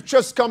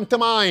scriptures come to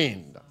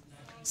mind?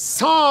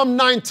 Psalm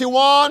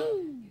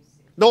 91.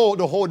 No,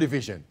 the whole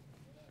division.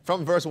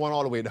 From verse 1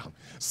 all the way down.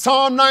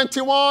 Psalm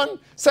 91,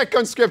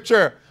 second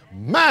scripture.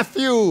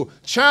 Matthew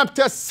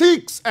chapter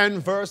 6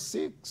 and verse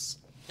 6.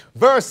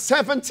 Verse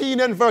 17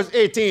 and verse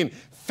 18.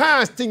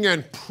 Fasting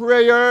and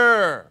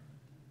prayer.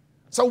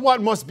 So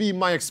what must be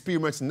my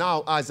experience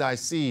now as I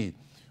see?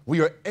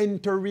 We are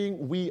in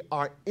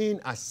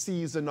a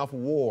season of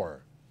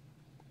war.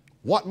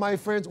 What, my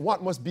friends?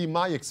 What must be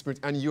my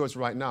experience and yours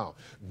right now?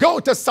 Go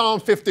to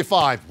Psalm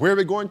 55. Where are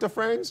we going to,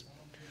 friends?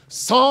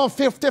 Psalm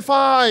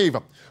 55.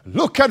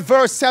 Look at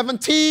verse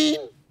 17.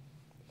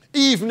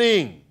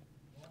 Evening,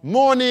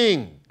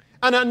 morning,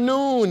 and at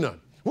noon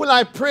will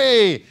I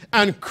pray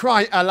and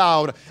cry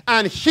aloud,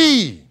 and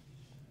he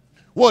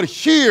will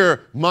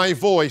hear my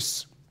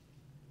voice.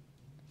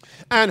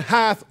 And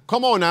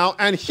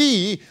and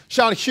he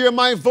shall hear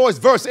my voice.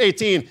 Verse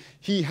 18.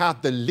 He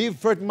hath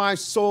delivered my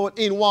soul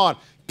in what?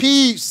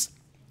 Peace.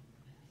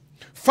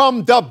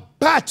 From the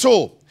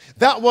battle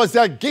that was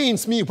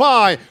against me.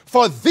 Why?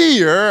 For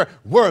there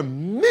were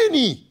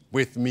many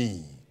with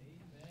me.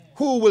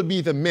 Who will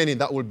be the many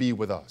that will be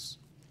with us?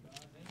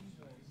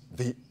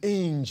 The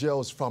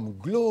angels from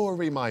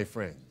glory, my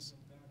friends.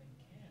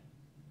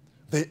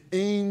 The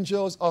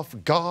angels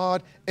of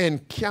God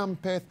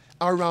encampeth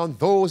around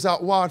those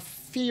that what?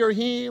 Fear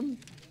him.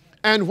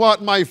 And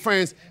what, my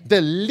friends?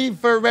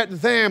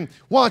 Delivereth them.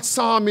 What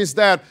psalm is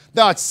that?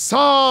 That's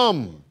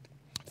Psalm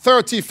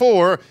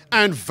 34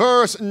 and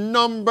verse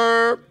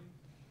number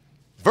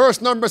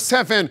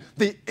 7.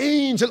 The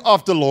angel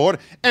of the Lord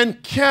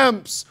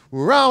encamps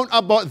round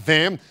about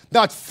them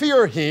that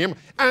fear him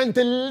and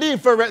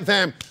delivereth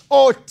them.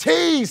 Oh,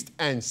 taste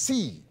and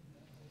see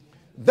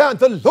that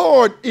the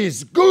Lord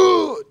is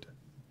good.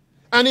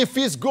 And if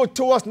he's good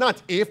to us,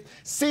 not if,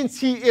 since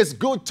he is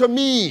good to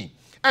me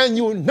and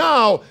you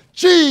now,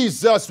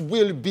 Jesus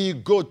will be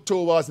good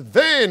to us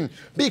then,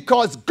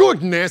 because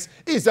goodness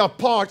is a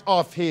part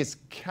of his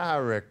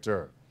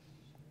character.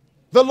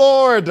 The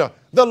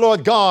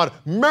Lord God,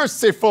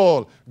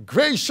 merciful,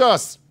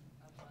 gracious,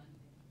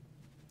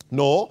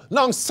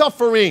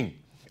 long-suffering,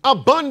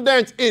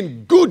 abundant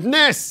in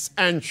goodness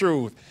and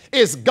truth.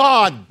 Is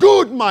God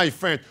good, my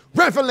friend?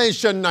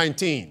 Revelation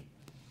 19.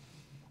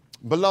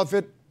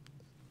 Beloved,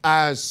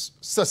 as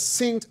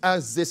succinct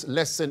as this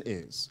lesson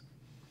is,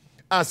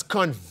 as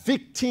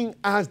convicting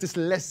as this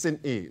lesson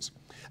is,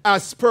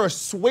 as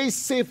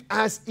persuasive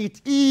as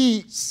it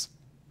is,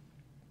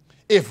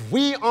 if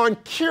we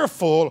aren't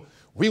careful,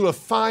 we will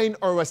find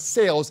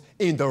ourselves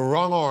in the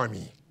wrong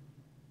army.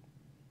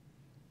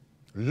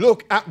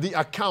 Look at the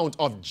account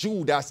of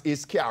Judas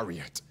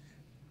Iscariot.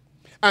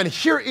 And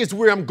here is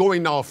where I'm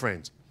going now,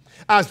 friends.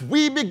 As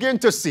we begin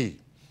to see,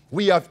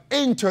 we have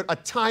entered a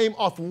time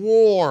of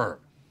war.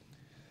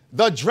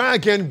 The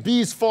dragon,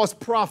 beast, false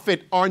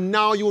prophet are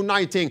now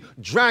uniting.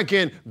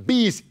 Dragon,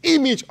 beast,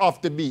 image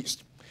of the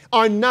beast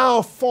are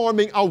now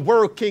forming a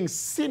working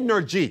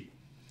synergy,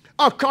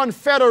 a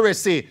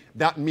confederacy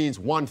that means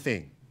one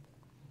thing.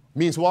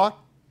 Means what?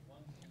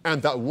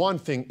 And that one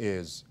thing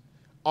is,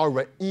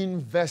 our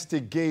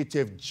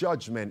investigative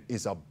judgment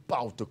is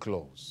about to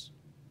close.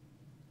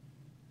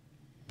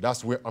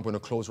 That's where I'm going to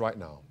close right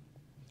now.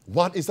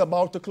 What is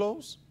about to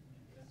close?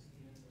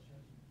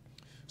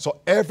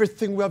 So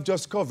everything we have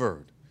just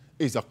covered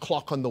is a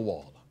clock on the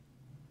wall.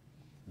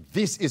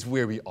 This is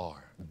where we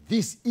are.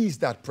 This is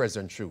that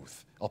present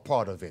truth, a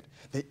part of it.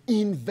 The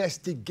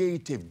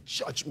investigative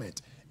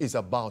judgment is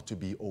about to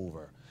be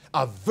over.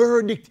 A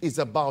verdict is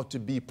about to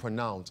be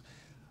pronounced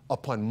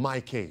upon my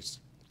case,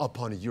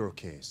 upon your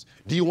case.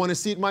 Do you want to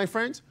see it, my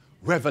friends?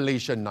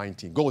 Revelation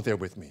 19. Go there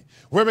with me.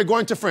 Where are we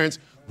going to, friends?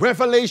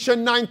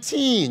 Revelation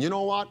 19. You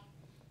know what?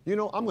 You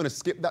know, I'm going to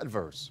skip that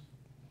verse.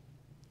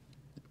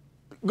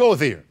 Go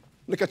there.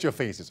 Look at your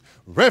faces.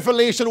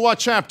 Revelation what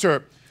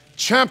chapter?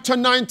 Chapter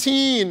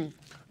 19.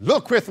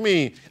 Look with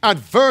me at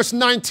verse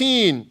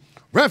 19.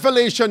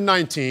 Revelation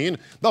 19.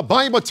 The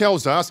Bible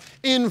tells us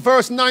in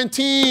verse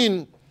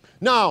 19.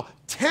 Now,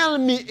 tell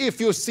me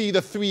if you see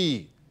the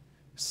three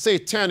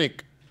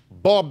satanic,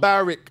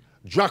 barbaric,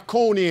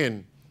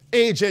 draconian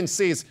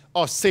agencies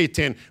of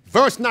Satan.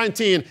 Verse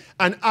 19.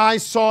 And I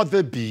saw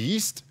the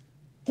beast.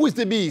 Who is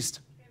the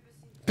beast?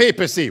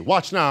 Papacy.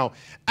 Watch now.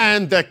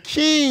 And the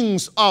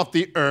kings of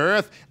the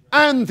earth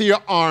and their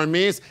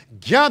armies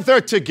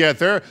gathered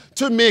together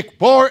to make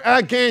war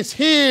against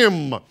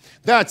him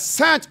that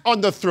sat on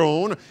the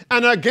throne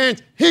and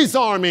against his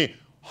army.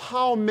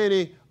 How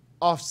many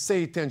of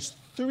Satan's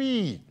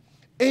three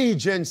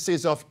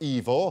agencies of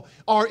evil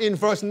are in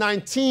verse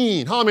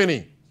 19? How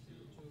many?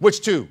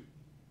 Which two?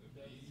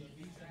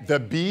 The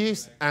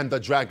beast and the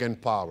dragon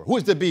power. Who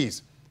is the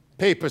beast?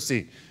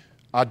 Papacy.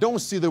 I don't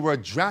see the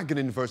word dragon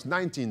in verse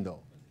 19 though.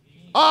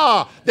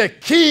 The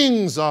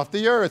kings of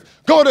the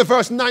earth. Go to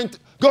verse 9.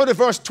 Go to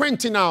verse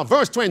 20 now.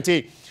 Verse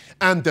 20.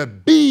 And the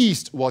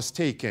beast was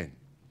taken.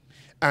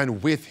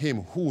 And with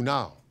him who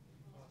now?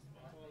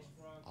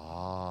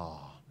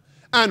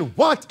 And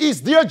what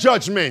is their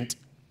judgment?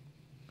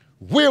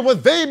 Where will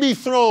they be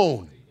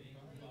thrown?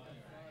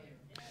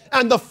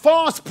 And the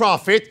false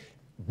prophet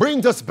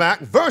brings us back.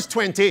 Verse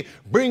 20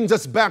 brings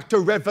us back to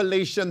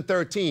Revelation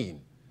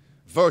 13.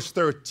 Verse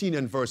 13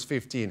 and verse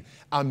 15.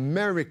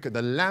 America,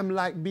 the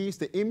lamb-like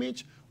beast, the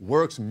image,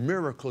 works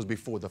miracles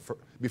before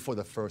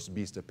the first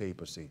beast of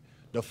papacy.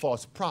 The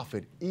false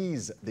prophet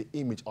is the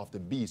image of the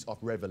beast of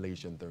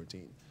Revelation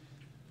 13.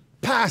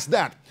 Past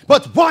that.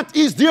 But what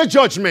is their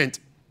judgment?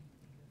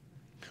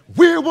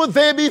 Where will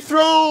they be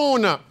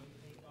thrown?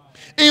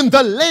 In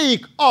the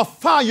lake of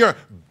fire,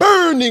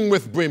 burning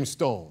with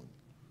brimstone.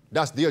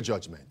 That's their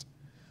judgment.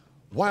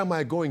 Why am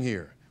I going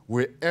here?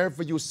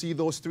 Wherever you see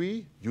those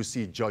three, you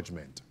see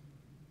judgment.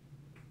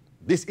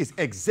 This is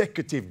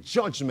executive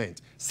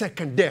judgment,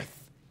 second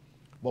death.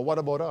 But what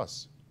about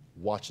us?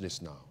 Watch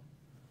this now.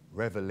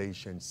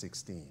 Revelation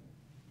 16.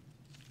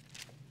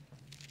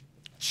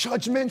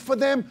 Judgment for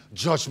them,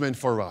 judgment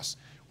for us.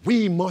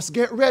 We must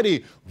get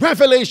ready.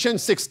 Revelation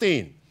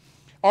 16.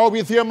 Are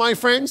we there, my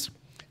friends?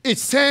 It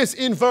says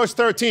in verse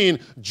 13,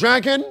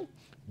 dragon,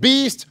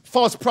 beast,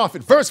 false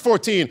prophet. Verse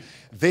 14,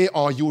 they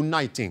are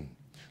uniting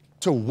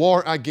to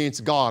war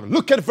against God.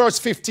 Look at verse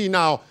 15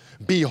 now.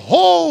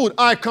 Behold,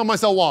 I come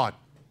as a what?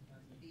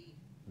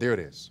 There it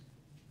is.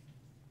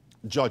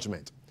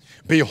 Judgment.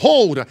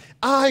 Behold,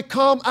 I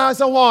come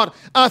as a what?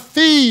 A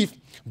thief.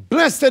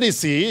 Blessed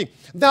is he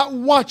that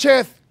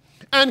watcheth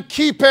and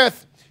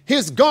keepeth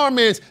his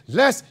garments,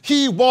 lest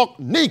he walk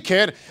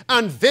naked,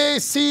 and they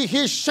see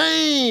his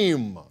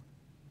shame.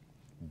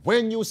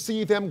 When you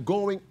see them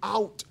going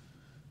out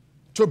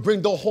to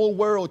bring the whole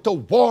world to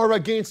war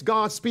against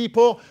God's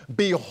people,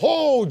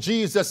 behold,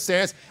 Jesus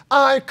says,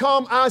 I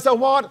come as a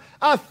what?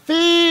 A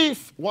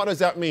thief. What does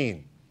that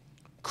mean?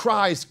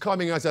 Christ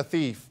coming as a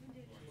thief.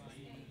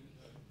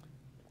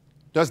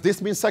 Does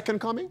this mean second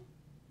coming?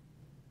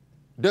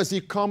 Does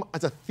he come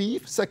as a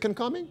thief, second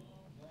coming?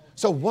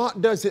 So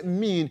what does it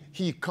mean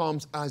he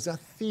comes as a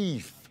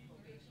thief?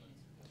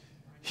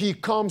 He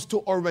comes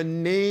to our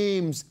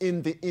names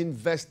in the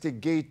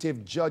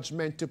investigative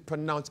judgment to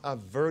pronounce a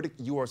verdict.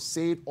 You are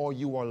saved or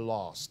you are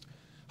lost.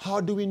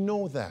 How do we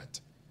know that?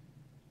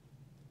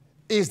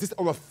 Is this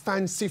our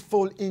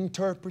fanciful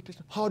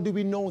interpretation? How do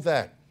we know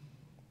that?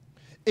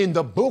 In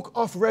the book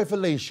of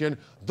Revelation,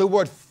 the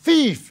word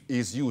thief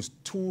is used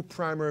two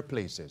primary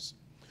places.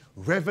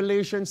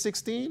 Revelation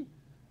 16.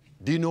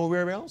 Do you know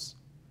where else?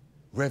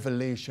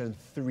 Revelation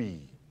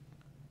 3.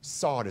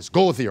 Sardis.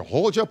 Go there.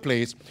 Hold your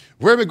place.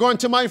 Where are we going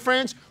to, my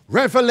friends?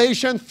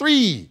 Revelation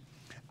 3.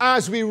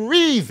 As we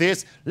read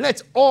this,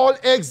 let's all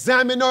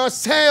examine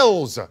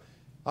ourselves.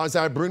 As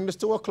I bring this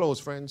to a close,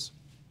 friends.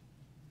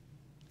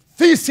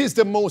 This is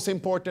the most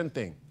important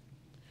thing.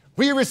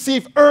 We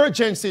receive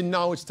urgency.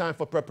 Now it's time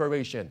for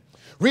preparation.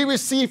 We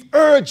receive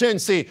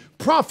urgency,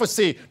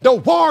 prophecy. The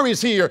war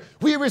is here.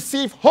 We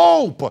receive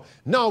hope.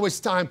 Now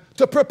it's time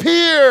to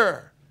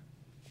prepare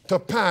to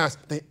pass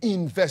the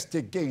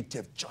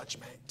investigative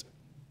judgment.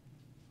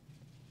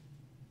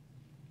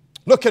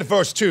 Look at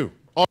verse 2.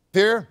 Up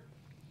there.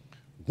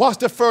 What's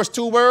the first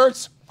two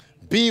words?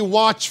 Be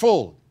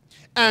watchful.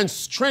 and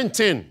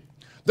strengthen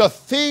the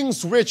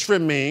things which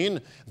remain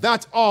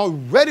that are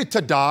ready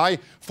to die,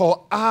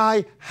 for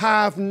I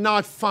have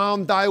not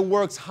found thy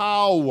works.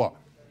 How?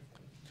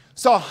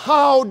 So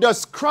how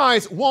does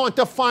Christ want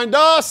to find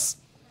us?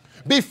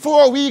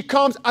 Before we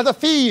come as a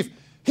thief,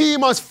 he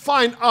must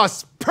find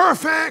us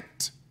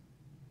perfect.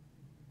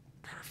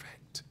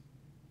 Perfect.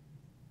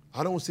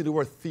 I don't see the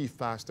word thief,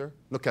 Pastor.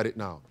 Look at it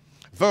now.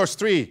 Verse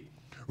 3.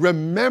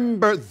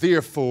 Remember,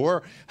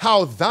 therefore,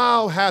 how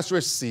thou hast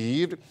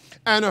received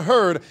and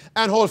heard,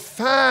 and hold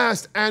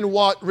fast and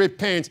what?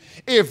 Repent.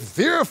 If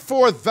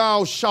therefore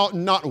thou shalt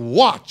not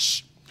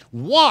watch,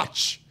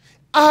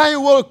 I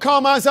will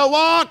come as a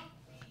what?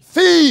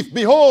 Thief.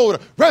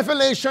 Behold,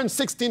 Revelation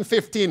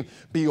 16:15.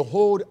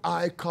 Behold,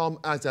 I come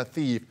as a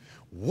thief.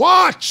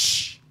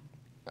 Watch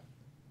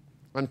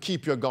and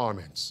keep your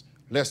garments,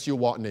 lest you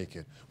walk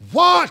naked.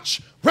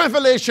 Watch.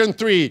 Revelation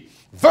 3,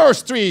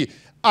 verse 3.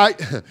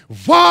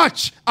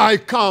 Watch, I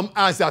come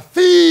as a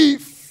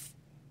thief.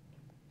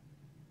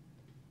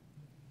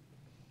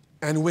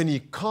 And when he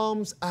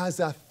comes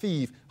as a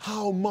thief,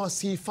 how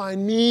must he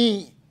find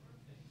me?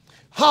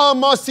 How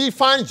must he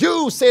find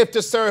you, Safe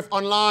to Serve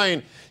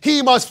Online?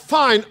 He must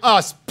find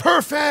us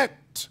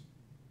perfect.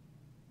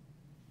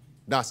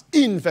 That's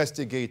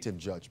investigative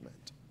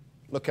judgment.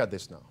 Look at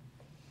this now.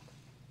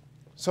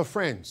 So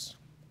friends,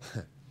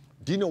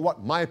 do you know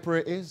what my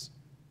prayer is?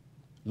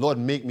 Lord,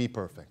 make me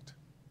perfect.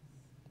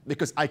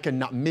 Because I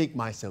cannot make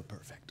myself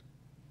perfect.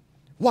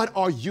 What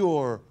are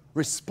your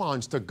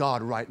response to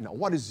God right now?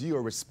 What is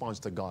your response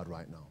to God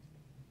right now?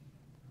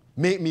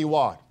 Make me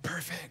what?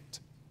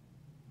 Perfect.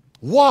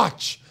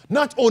 Watch.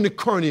 Not only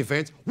current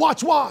events.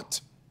 Watch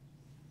what?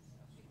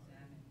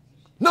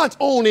 Not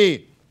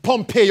only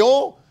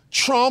Pompeo,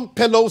 Trump,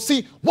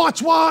 Pelosi.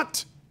 Watch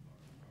what?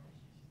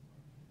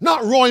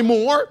 Not Roy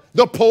Moore,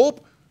 the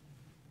Pope.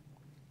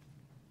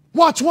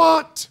 Watch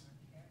what?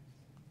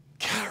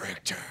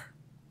 Character.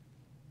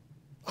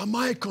 Am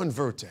I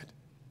converted?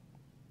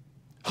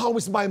 How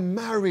is my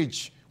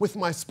marriage with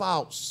my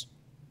spouse?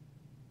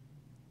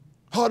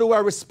 How do I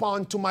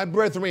respond to my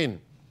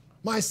brethren,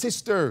 my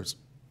sisters?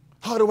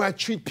 How do I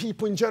treat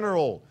people in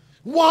general?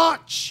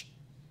 Watch.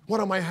 What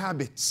are my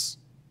habits?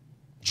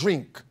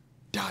 Drink,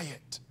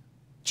 diet,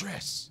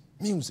 dress,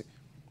 music.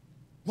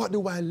 What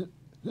do I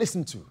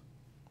listen to?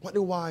 What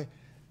do I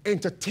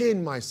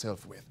entertain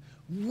myself with?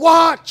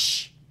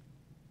 Watch.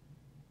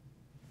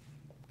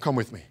 Come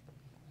with me.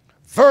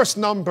 Verse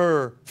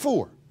number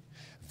 4.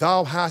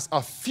 Thou hast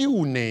a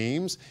few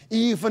names,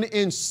 even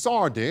in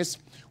Sardis,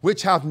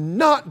 which have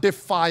not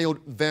defiled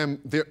them,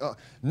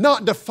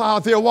 not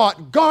defiled their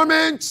what?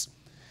 Garments.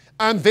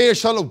 And they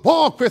shall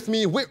walk with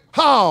me.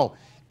 How?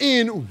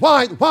 In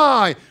white.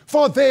 Why?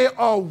 For they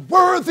are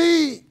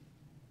worthy.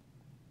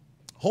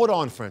 Hold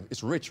on, friend.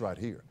 It's rich right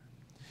here.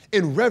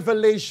 In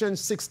Revelation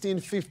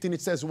 16:15,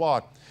 it says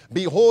what?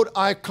 Behold,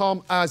 I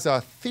come as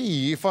a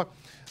thief,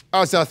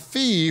 as a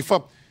thief.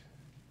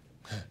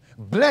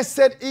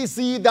 Blessed is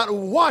he that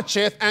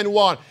watcheth and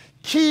what?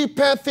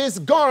 Keepeth his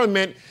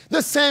garment.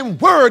 The same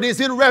word is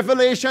in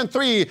Revelation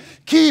 3.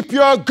 Keep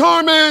your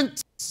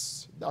garments.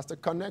 That's the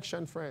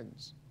connection,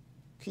 friends.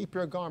 Keep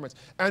your garments.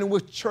 And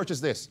which church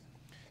is this?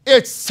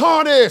 It's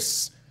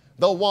Sardis,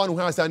 the one who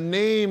has a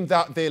name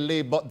that they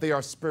lay, but they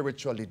are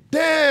spiritually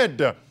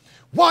dead.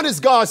 What is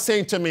God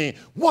saying to me?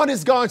 What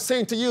is God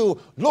saying to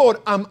you? Lord,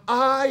 am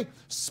I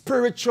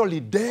spiritually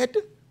dead?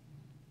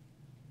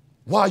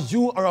 While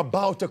you are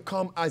about to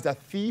come as a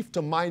thief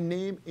to my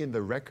name in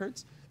the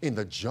records, in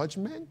the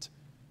judgment?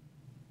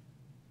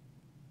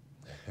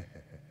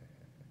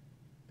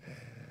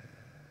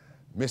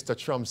 Mr.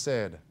 Trump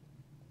said,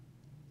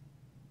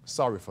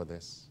 sorry for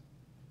this.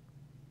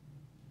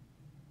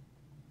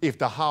 If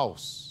the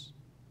House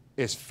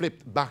is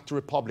flipped back to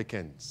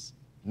Republicans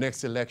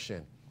next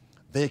election,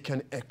 they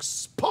can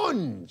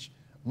expunge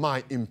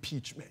my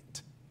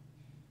impeachment.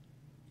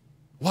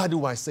 Why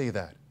do I say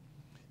that?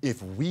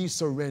 If we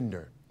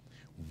surrender,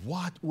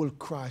 what will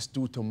Christ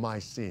do to my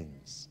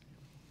sins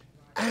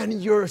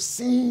and your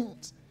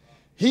sins?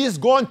 He is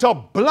going to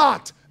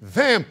blot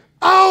them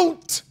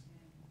out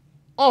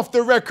of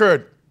the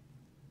record,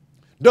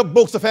 the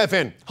books of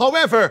heaven.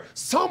 However,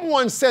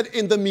 someone said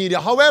in the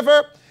media,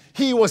 however,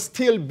 he will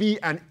still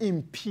be an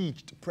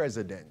impeached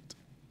president.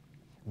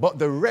 But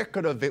the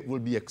record of it will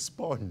be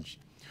expunged.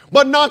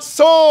 But not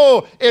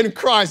so in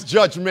Christ's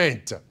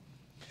judgment.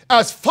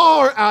 As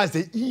far as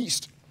the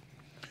east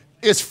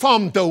is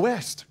from the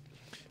west,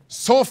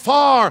 so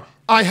far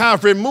I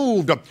have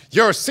removed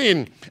your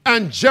sin.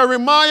 And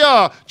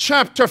Jeremiah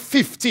chapter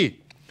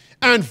 50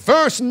 and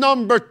verse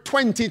number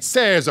 20 it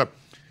says,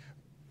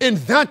 in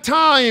that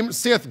time,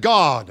 saith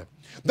God,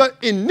 the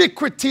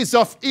iniquities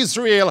of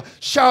Israel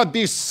shall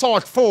be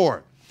sought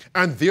for,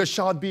 and there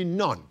shall be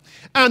none.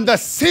 And the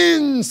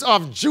sins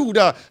of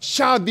Judah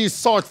shall be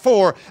sought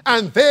for,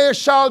 and there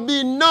shall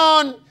be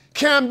none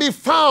can be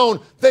found.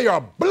 They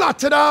are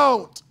blotted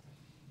out.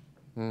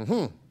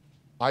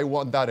 I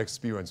want that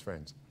experience,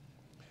 friends.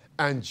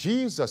 And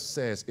Jesus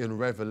says in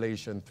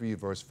Revelation 3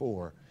 verse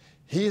 4,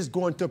 He is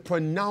going to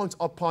pronounce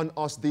upon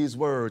us these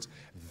words,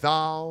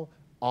 thou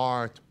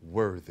art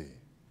worthy.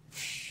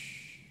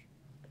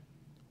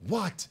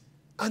 What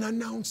an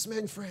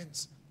announcement,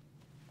 friends.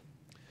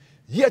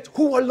 Yet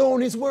who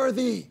alone is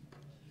worthy?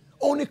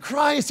 Only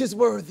Christ is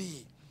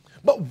worthy.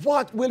 But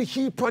what will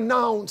he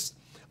pronounce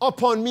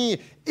upon me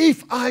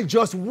if I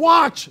just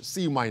watch,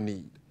 see my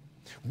need?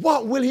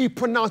 What will he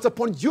pronounce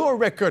upon your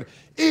record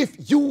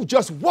if you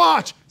just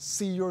watch,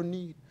 see your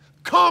need?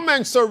 Come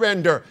and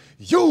surrender.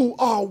 You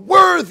are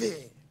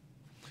worthy.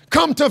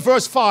 Come to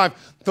verse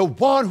 5. The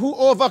one who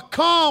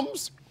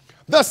overcomes,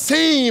 the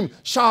same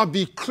shall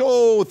be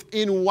clothed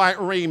in white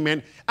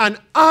raiment, and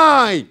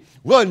I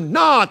will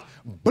not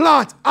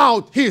blot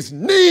out his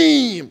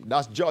name.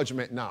 That's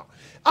judgment now.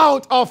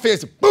 Out of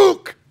his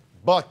book.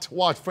 But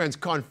what, friends?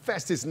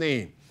 Confess his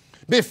name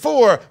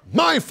before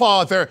my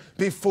Father,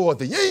 before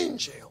the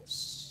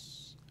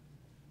angels.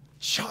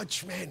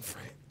 Judgment,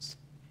 friends.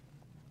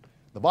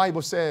 The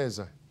Bible says,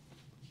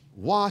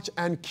 watch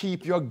and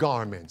keep your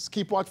garments.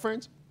 Keep what,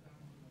 friends?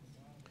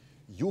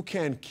 You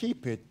can't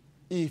keep it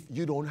if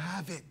you don't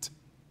have it.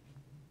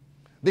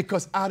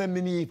 Because Adam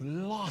and Eve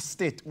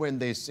lost it when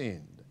they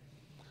sinned.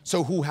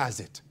 So who has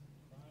it?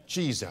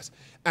 Jesus.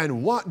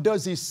 And what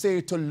does he say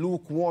to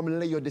lukewarm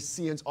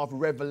Laodiceans of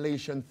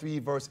Revelation 3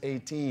 verse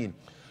 18?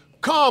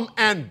 Come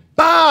and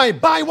buy.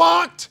 Buy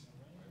what?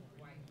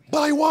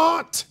 Buy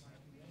what?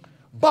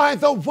 Buy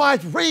the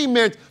white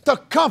raiment to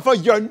cover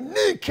your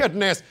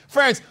nakedness.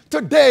 Friends,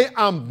 today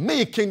I'm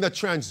making the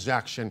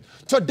transaction.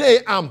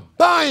 Today I'm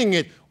buying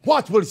it.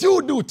 What will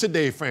you do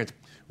today, friends?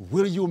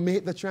 Will you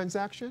make the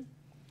transaction?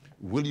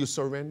 Will you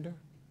surrender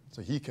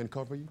so he can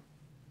cover you?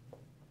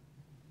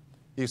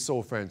 If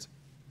so, friends,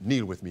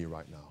 kneel with me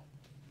right now.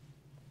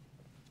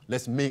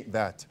 Let's make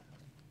that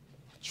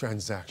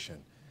transaction.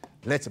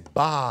 Let's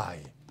buy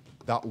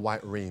that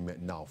white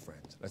raiment now,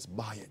 friends. Let's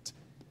buy it.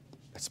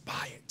 Let's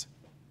buy it.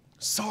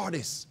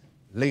 Sardis,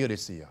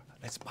 Laodicea,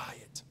 let's buy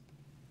it.